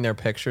posting their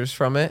pictures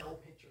from it.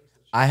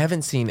 I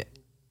haven't seen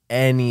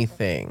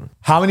anything.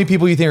 How many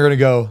people you think are gonna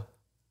go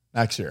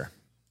next year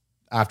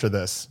after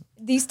this?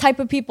 These type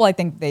of people, I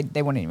think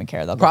they wouldn't even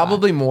care. They'll go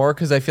Probably more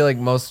because I feel like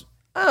most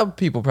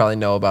people probably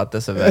know about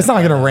this event. It's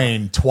not gonna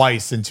rain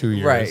twice in 2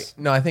 years, Right.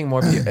 No, I think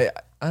more people.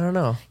 I don't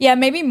know. back. Yeah,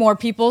 maybe more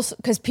people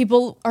because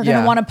people are gonna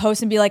Yeah. want to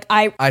post and be like,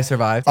 I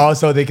survived. Oh,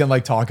 so they can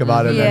like talk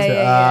about it.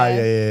 Yeah,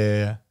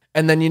 Yeah.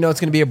 And then it's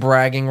going to be a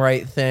bragging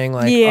right thing.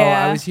 Like,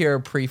 Yeah. oh, I was here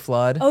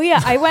pre-flood. Oh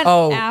yeah, I went.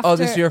 after. Oh,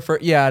 this is your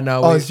first. Yeah,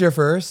 no. Oh, it's your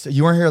first?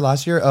 You weren't here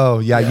last year? Oh,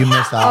 yeah, you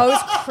missed Oh, out. it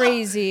was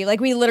crazy. Like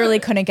we literally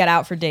couldn't get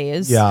out for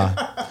days. Yeah.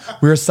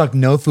 We were stuck,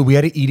 no food. We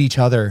had to eat each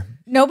other.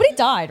 Nobody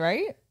died,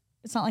 right?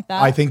 It's not like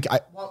that. I think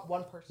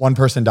one person. one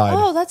person died.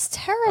 Oh, that's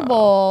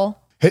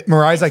terrible.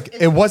 Mariah's like,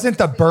 it wasn't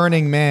the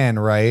Burning Man,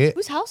 right?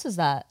 Whose house is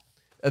that?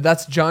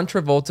 That's John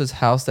Travolta's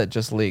house that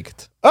just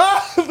leaked.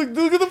 Ah,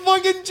 look at the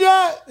fucking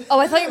jet. Oh,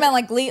 I thought you meant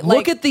like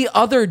Look at the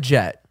other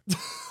jet.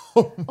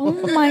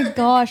 Oh my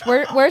gosh,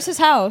 where's his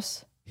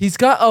house? He's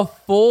got a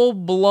full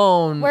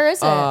blown. Where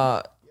is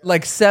it?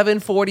 Like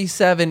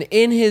 747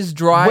 in his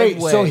driveway.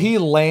 Wait, so he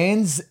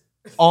lands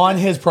on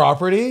his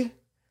property?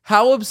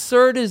 How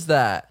absurd is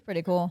that?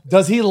 Pretty cool.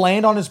 Does he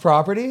land on his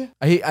property?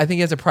 I think he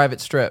has a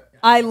private strip.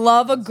 I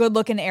love a good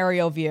looking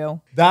aerial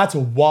view. That's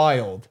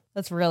wild.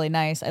 That's really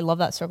nice. I love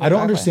that circle. I don't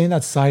driveway. understand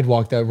that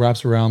sidewalk that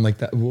wraps around like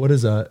that. What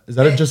is that? Is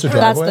that just a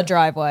driveway? That's the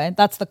driveway.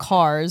 That's the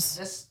cars.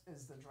 This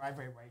is the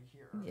driveway right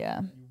here.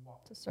 Yeah.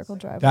 It's a circle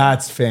driveway.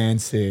 That's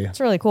fancy. It's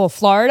really cool.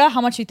 Florida,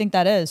 how much do you think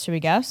that is? Should we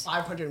guess?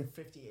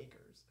 550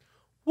 acres.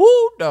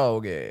 Woo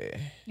doggy.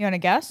 You want to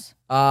guess?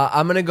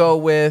 I'm gonna go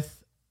with.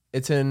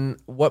 It's in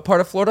what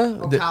part of Florida?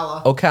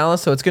 Ocala. Ocala.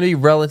 So it's gonna be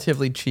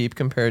relatively cheap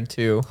compared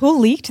to Who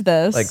leaked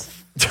this? like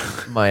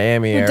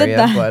Miami Who did area.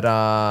 that? But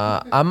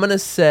I'm gonna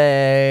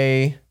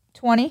say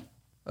 20.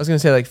 I was gonna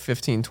say like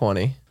 15,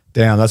 20.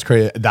 Damn, that's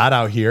crazy. That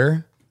out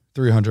here,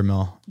 300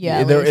 mil. Yeah.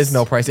 at There least. is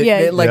no price. It, Yeah.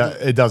 it, like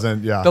yeah, it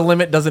doesn't. Yeah, the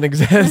limit doesn't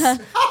exist.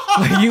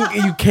 Like,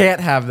 you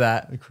can't have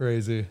that.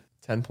 crazy.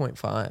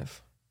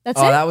 10.5. That's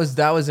Oh, it?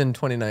 that was in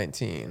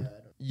 2019.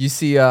 You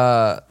see,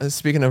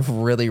 speaking of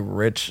really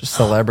rich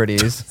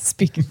celebrities,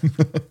 Speaking.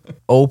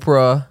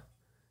 Oprah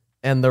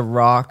and The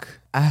Rock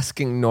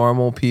asking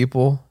normal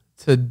people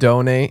to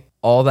donate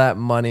all that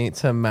money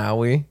to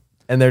Maui,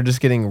 and they're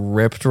just getting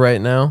ripped right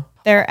now.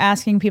 They're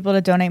asking people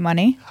to donate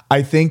money.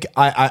 I think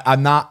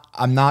I'm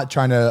not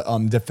trying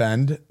to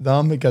defend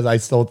them because I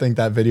still think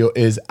that video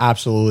is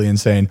absolutely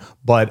insane.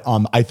 But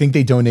I think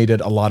they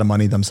donated a lot of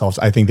money themselves.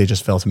 I think they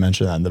just failed to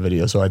mention that in the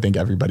video. So I think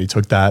everybody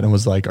took that and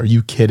was like, "Are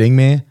you kidding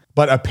me?"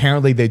 But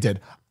apparently they did.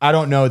 I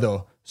don't know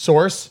though.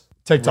 Source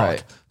TikTok.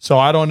 Right. So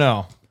I don't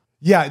know.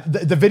 Yeah,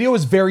 the video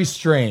was very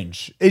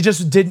strange. It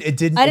just didn't. It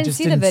didn't. I it didn't just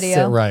see the didn't video.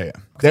 sit right.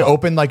 They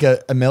opened like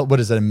what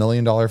is it? $1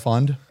 million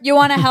fund. You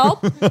want to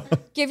help?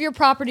 Give your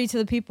property to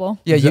the people.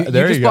 Yeah, you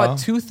There just you go. bought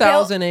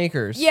 2,000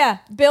 acres. Yeah.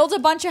 Build a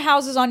bunch of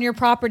houses on your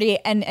property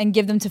and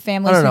give them to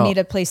families I who don't know. need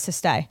a place to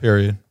stay.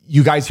 Period.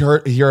 You guys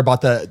hear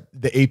about the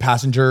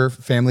 8-passenger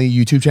family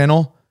YouTube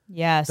channel?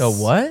 Yes. The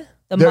what?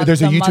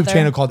 There's a the YouTube mother.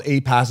 channel called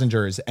 8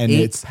 Passengers, and 8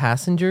 it's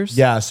passengers?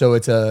 yeah. So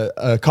it's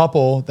a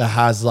couple that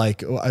has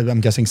like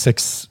I'm guessing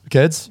 6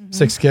 kids, Mm-hmm.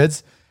 6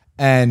 kids,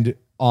 and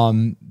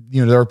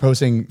they were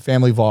posting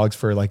family vlogs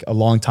for like a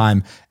long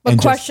time, But and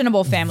just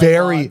questionable family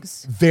very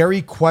vlogs.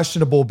 very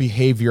questionable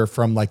behavior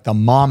from like the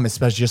mom,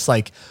 especially just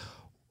like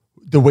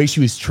the way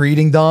she was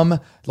treating them.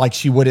 Like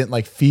she wouldn't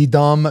like feed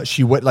them.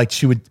 She would.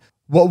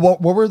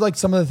 What were like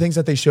some of the things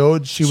that they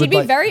showed? She'd She'd be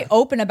like, very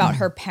open about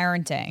her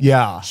parenting.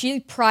 Yeah. She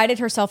prided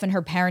herself in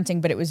her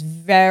parenting, but it was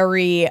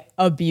very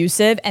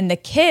abusive. And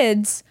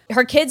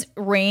her kids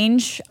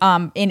range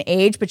in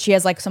age, but she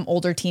has like some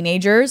older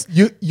teenagers.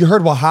 You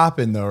heard what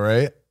happened though,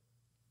 right?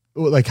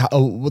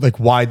 Like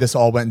why this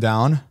all went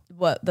down.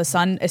 What, the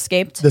son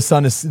escaped? The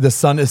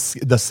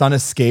son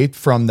escaped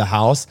from the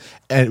house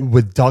and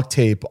with duct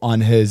tape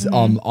on his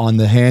on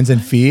the hands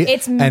and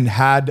feet, and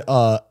had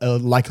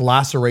like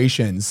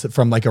lacerations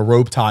from like a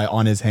rope tie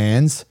on his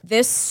hands.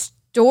 This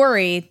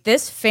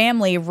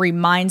family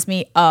reminds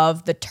me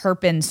of the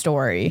Turpin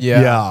story.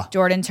 Yeah.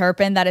 Jordan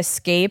Turpin that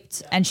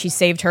escaped and she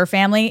saved her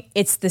family.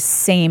 It's the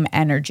same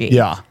energy.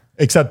 Yeah.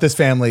 Except this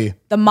family,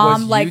 The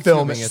mom Was like YouTubing it the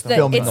whole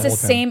filming it's the the whole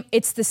same.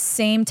 It's the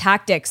same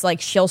tactics. Like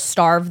she'll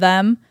starve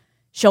them.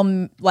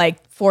 She'll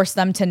like force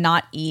them to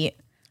not eat.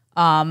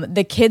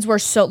 The kids were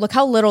look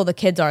how little the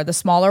kids are. The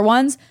smaller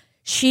ones.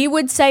 She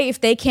would say if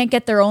they can't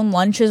get their own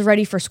lunches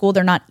ready for school,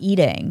 they're not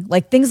eating.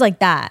 Like things like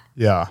that.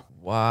 Yeah.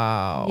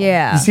 Wow.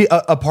 Yeah. You see,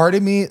 a part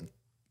of me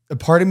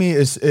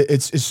is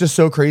it's just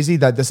so crazy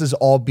that this is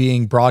all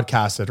being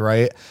broadcasted,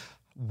 right?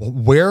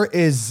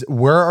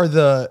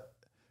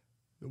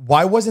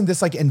 Why wasn't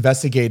this like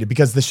investigated?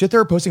 Because the shit they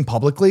were posting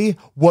publicly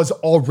was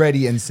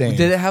already insane.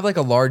 Did it have like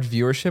a large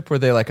viewership? Were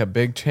they like a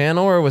big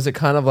channel, or was it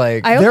kind of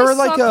like I There always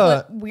were like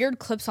saw weird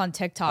clips on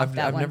TikTok I've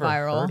that went never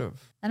viral. heard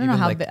of? I don't know even,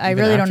 how like, big. I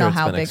even really don't after know it's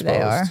how been big they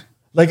are.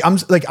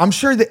 exposed. I'm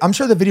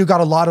sure the video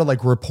got a lot of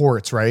like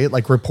reports, right?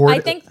 Like I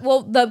think,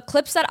 well, the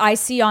clips that I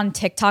see on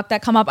TikTok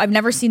that come up, I've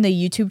never seen the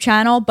YouTube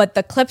channel, but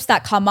the clips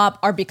that come up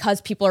are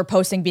because people are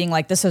posting being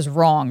like, this is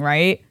wrong,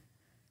 right?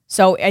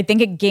 So I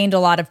think it gained a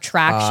lot of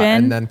traction.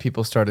 and then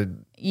people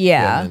started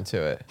getting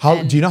into it.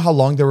 Do you know how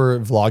long they were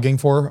vlogging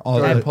for? Go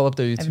ahead and pull up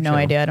their YouTube I have no channel.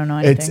 idea. I don't know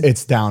anything.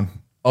 It's down.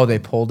 Oh, they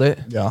pulled it?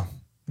 Yeah.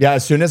 Yeah,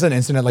 as soon as an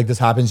incident like this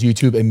happens,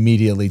 YouTube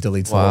immediately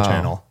deletes the whole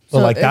channel. So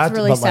But like it's that,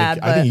 really but like sad,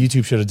 I think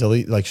YouTube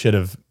should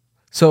have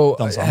So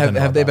done something have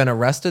about they that. been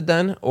arrested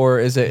then? Or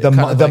is it I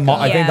think the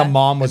Yeah.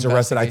 mom was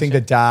arrested. I think the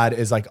dad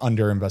is like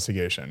under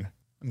investigation.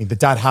 I mean, the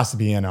dad has to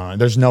be in on it.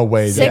 There's no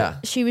way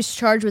that She was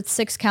charged with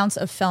 6 counts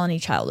of felony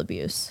child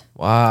abuse.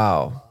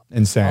 Wow.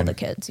 insane. All the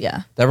kids,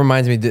 yeah. That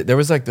reminds me, there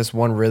was like this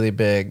one really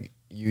big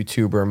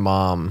YouTuber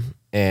mom,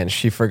 and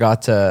she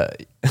forgot to,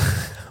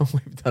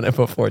 we've done it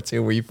before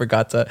too, where you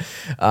forgot to,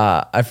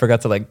 I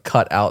forgot to like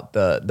cut out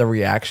the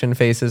reaction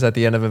faces at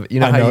the end of it. You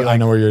know I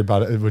know where you're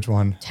about it. Which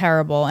one?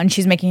 Terrible. And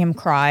she's making him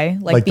cry.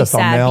 Like the be sad,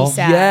 thumbnail? be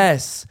sad.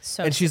 Yes.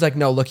 So and she's like,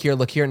 no, look here,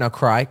 now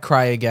cry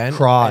again.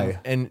 Cry.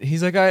 And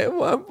he's like,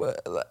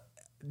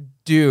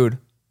 dude,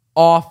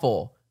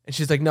 awful. And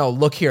she's like, no,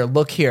 look here,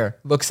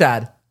 look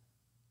sad.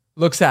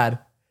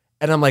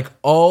 And I'm like,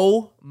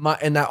 oh my,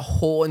 and that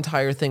whole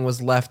entire thing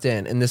was left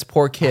in. And this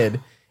poor kid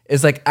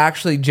is like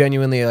actually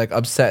genuinely like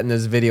upset in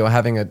this video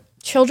having a.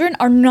 Children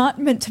are not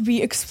meant to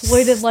be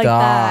exploited like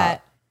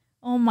that.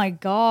 Oh my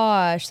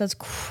gosh, that's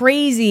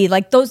crazy.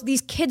 Like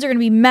these kids are going to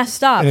be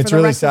messed up. And it's for the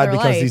really rest of sad their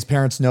because life. these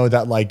parents know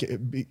that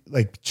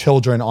like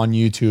children on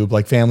YouTube,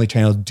 like family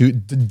channels,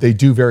 they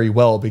do very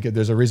well because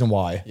there's a reason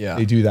why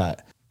they do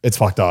that. It's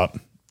fucked up.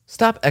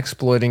 Stop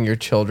exploiting your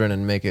children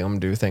and making them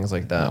do things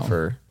like that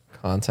for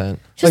content.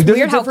 It's just Like,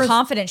 weird how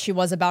confident she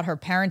was about her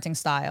parenting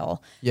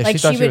style. Yeah, like she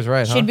thought she was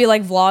right, huh? She'd be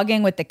like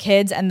vlogging with the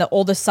kids, and the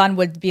oldest son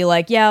would be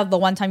like, yeah, the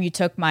one time you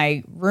took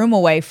my room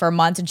away for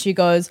months, and she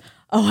goes,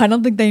 oh, I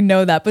don't think they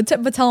know that, but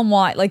tell them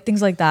why. Like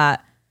things like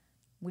that.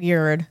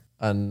 Weird.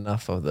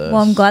 Enough of this.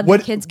 Well, I'm glad the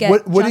kids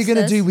get What are you going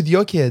to justice. do with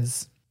your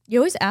kids? You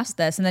always ask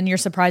this, and then you're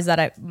surprised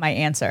that my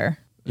answer.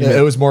 Yeah,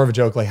 it was more of a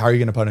joke. Like, how are you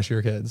going to punish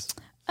your kids?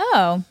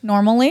 Oh,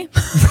 normally.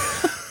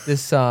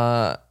 This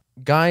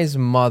guy's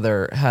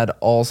mother had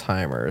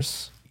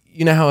Alzheimer's.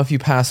 You know how if you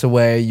pass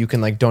away, you can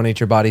like donate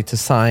your body to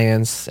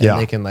science and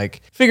they can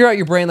like figure out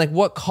your brain, like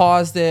what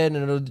caused it, and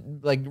it'll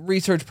like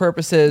research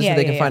purposes. Yeah,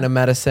 they can find a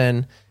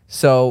medicine.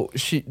 So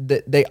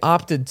they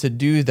opted to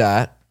do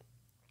that,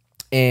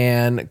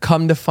 and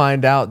come to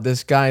find out,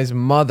 this guy's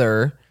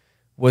mother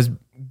was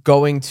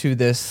going to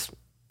this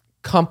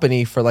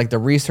company for like the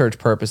research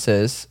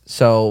purposes.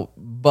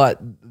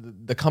 But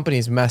the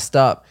company's messed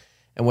up.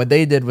 And what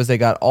they did was they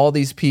got all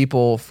these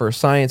people for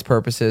science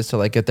purposes to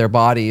like get their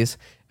bodies.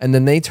 And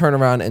then they turn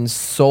around and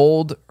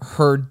sold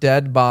her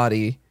dead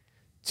body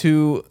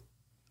to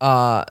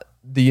the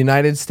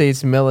United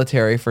States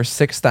military for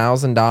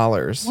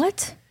 $6,000.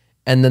 What?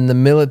 And then the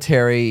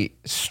military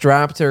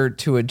strapped her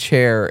to a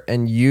chair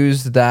and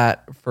used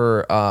that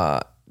for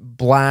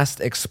blast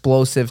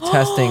explosive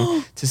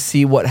testing to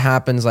see what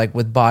happens like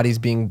with bodies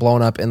being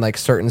blown up in like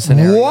certain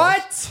scenarios.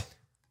 What?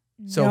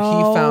 So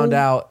he found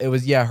out it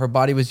was, her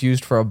body was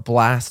used for a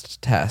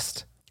blast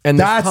test. And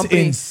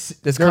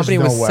this company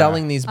was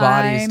selling these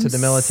bodies to the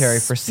military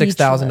for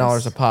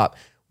 $6,000 a pop,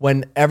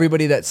 when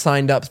everybody that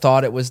signed up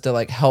thought it was to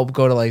like help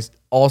go to like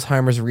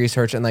Alzheimer's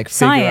research and like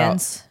figure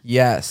out.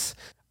 Yes.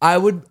 I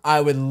would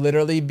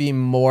literally be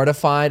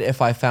mortified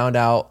if I found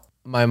out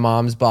my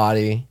mom's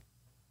body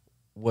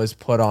was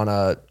put on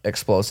a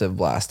explosive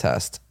blast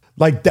test.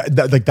 Like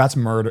that like that's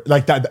murder.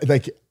 Like that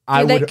like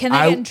Can they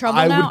get in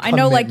trouble now? I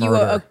know, like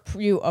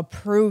you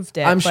approved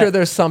it. I'm sure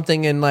there's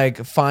something in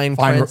like fine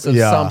prints of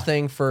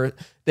something for.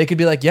 They could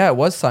be like, yeah, it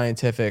was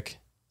scientific.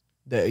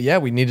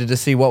 We needed to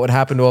see what would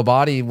happen to a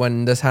body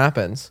when this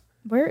happens.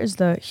 Where is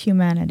the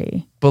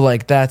humanity? But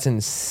like, that's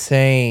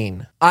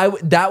insane.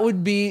 That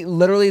would be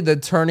literally the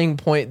turning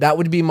point. That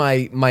would be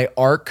my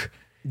arc.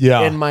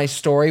 In my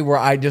story where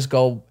I just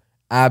go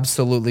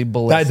absolutely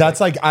ballistic. That's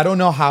like, I don't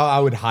know how I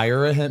would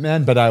hire a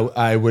hitman, but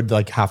I would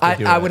like have to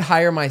do it. I would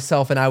hire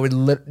myself, and I would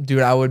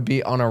I would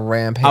be on a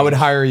rampage. I would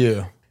hire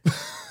you.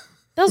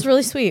 That was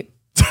really sweet.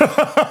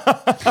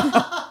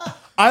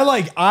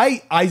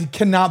 I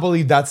cannot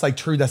believe that's like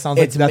true. That sounds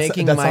like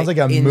that sounds like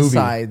a movie.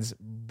 Insides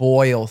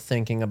boil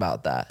thinking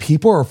about that.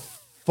 People are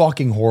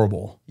fucking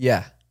horrible.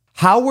 Yeah.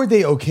 How were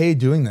they okay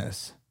doing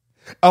this?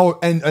 Oh,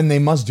 and they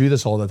must do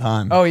this all the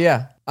time. Oh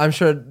yeah. I'm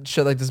sure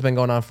shit like this has been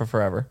going on for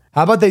forever.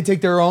 How about they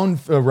take their own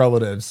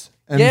relatives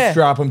and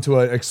strap them to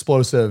an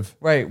explosive?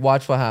 Right.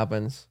 Watch what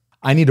happens.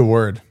 I need a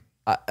word.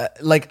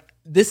 Like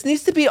this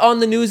needs to be on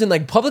the news and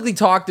like publicly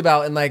talked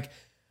about, and like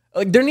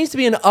there needs to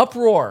be an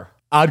uproar.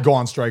 I'd go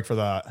on strike for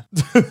that.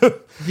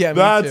 Yeah,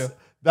 me too.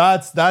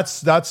 That's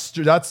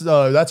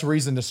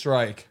reason to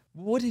strike.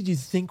 What did you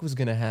think was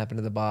gonna happen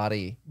to the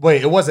body?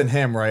 Wait, it wasn't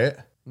him, right?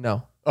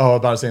 No. Oh, I was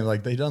about to say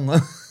like they done.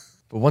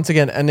 But once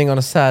again, ending on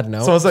a sad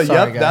note. So I was like, Sorry,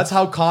 yep, guys. that's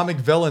how comic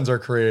villains are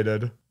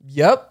created.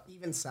 Yep.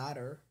 Even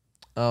sadder.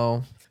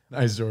 Oh.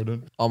 Nice,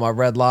 Jordan. All my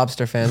Red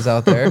Lobster fans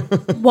out there.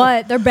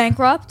 What? They're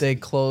bankrupt? They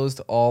closed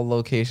all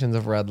locations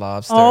of Red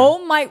Lobster.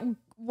 Oh my,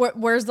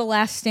 where's the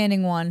last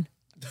standing one?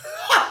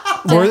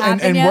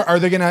 Are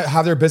they gonna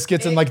have their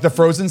biscuits in like the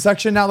frozen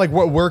section now? Like,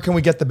 where can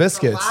we get the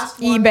biscuits?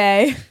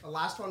 eBay. The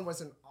last one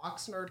was in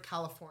Oxnard,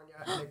 California,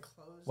 and it closed.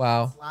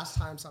 Wow. Last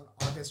time's on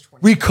August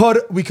 20th. We could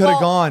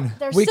have gone.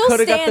 We could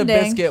have got the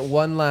biscuit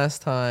one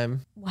last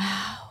time.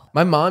 Wow.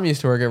 My mom used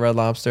to work at Red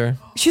Lobster.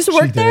 She used to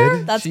work there?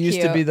 That's She cute.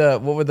 used to be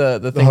what were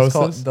the things hostess?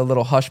 called? The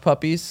little hush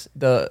puppies.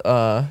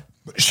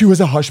 She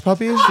was a hush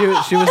puppy.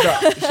 She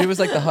was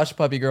like the hush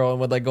puppy girl and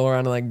would like go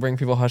around and like bring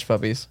people hush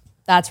puppies.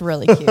 That's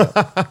really cute.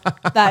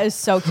 That is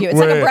so cute. It's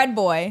like a bread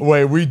boy.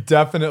 Wait, we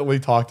definitely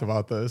talkking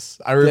about this.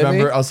 I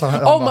remember. I was talking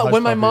about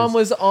when my mom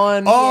was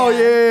on. Oh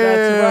yeah,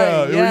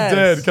 that's right. Yes. We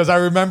did because I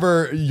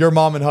remember your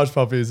mom and Hush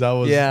Puppies. That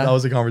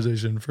was a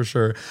conversation for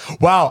sure.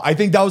 Wow, I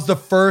think that was the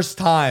first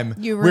time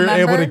we were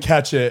able to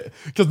catch it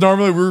because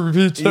normally we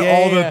repeat it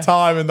all the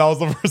time, and that was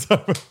the first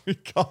time we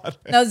got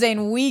it. No,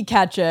 Zane, we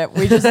catch it.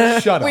 We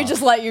just shut up. We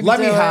just let you. Let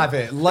me have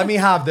it. Let me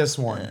have this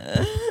one.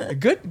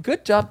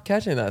 Good job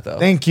catching that though.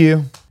 Thank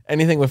you.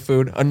 Anything with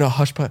food? No,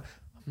 hush puppy.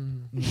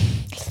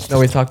 No,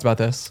 we talked about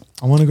this.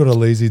 I want to go to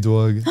Lazy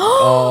Dog.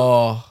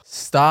 Oh,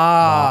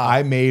 stop.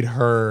 I made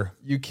her.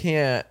 You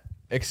can't.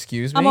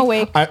 Excuse me? I'm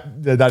awake.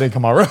 That didn't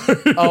come out right.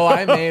 Oh,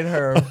 I made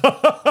her.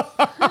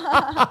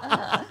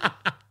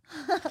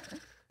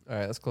 All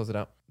right, let's close it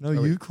out. No,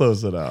 you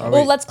close it out.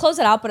 Well, let's close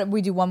it out, but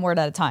we do one word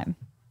at a time.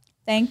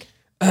 Thank.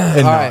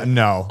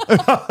 No.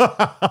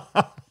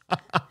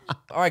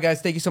 All right,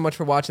 guys, thank you so much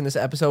for watching this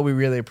episode. We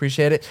really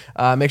appreciate it.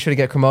 Make sure to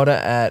get Cremota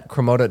at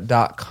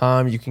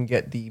cremota.com. You can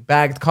get the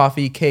bagged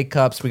coffee,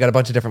 K-Cups. We got a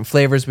bunch of different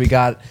flavors. We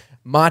got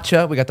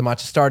matcha. We got the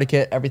matcha starter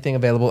kit. Everything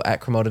available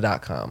at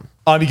cremota.com.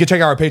 You can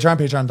check out our Patreon,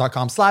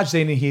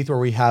 patreon.com/ZaneandHeath, where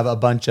we have a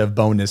bunch of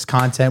bonus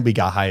content. We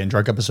got high-end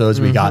drunk episodes.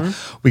 We got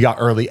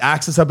early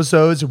access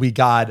episodes. We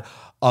got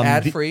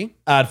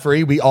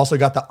ad-free. We also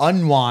got the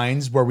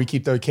unwinds, where we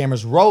keep the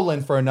cameras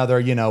rolling for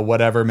another,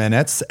 whatever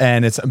minutes.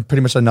 And it's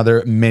pretty much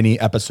another mini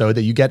episode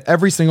that you get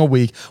every single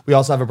week. We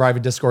also have a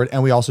private Discord,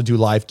 and we also do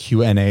live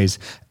Q&As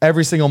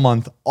every single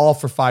month, all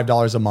for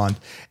 $5 a month.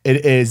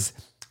 It is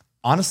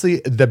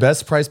honestly the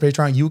best price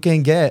Patreon you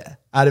can get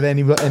out of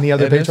any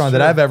other Patreon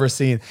that I've ever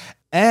seen.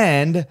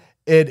 And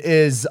it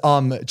is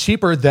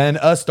cheaper than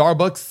a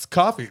Starbucks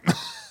coffee.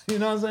 You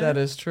know what I'm saying? That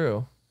is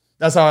true.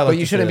 That's how I like But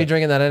you shouldn't be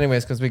drinking that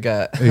anyways, because we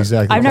got...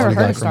 Exactly. I've never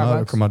heard of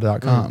Starbucks.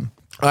 Cremota.com.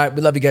 All right, we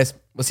love you guys.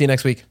 We'll see you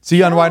next week. See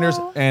you on Winders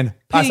and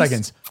 5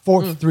 seconds.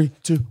 4, 3,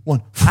 2,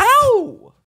 1.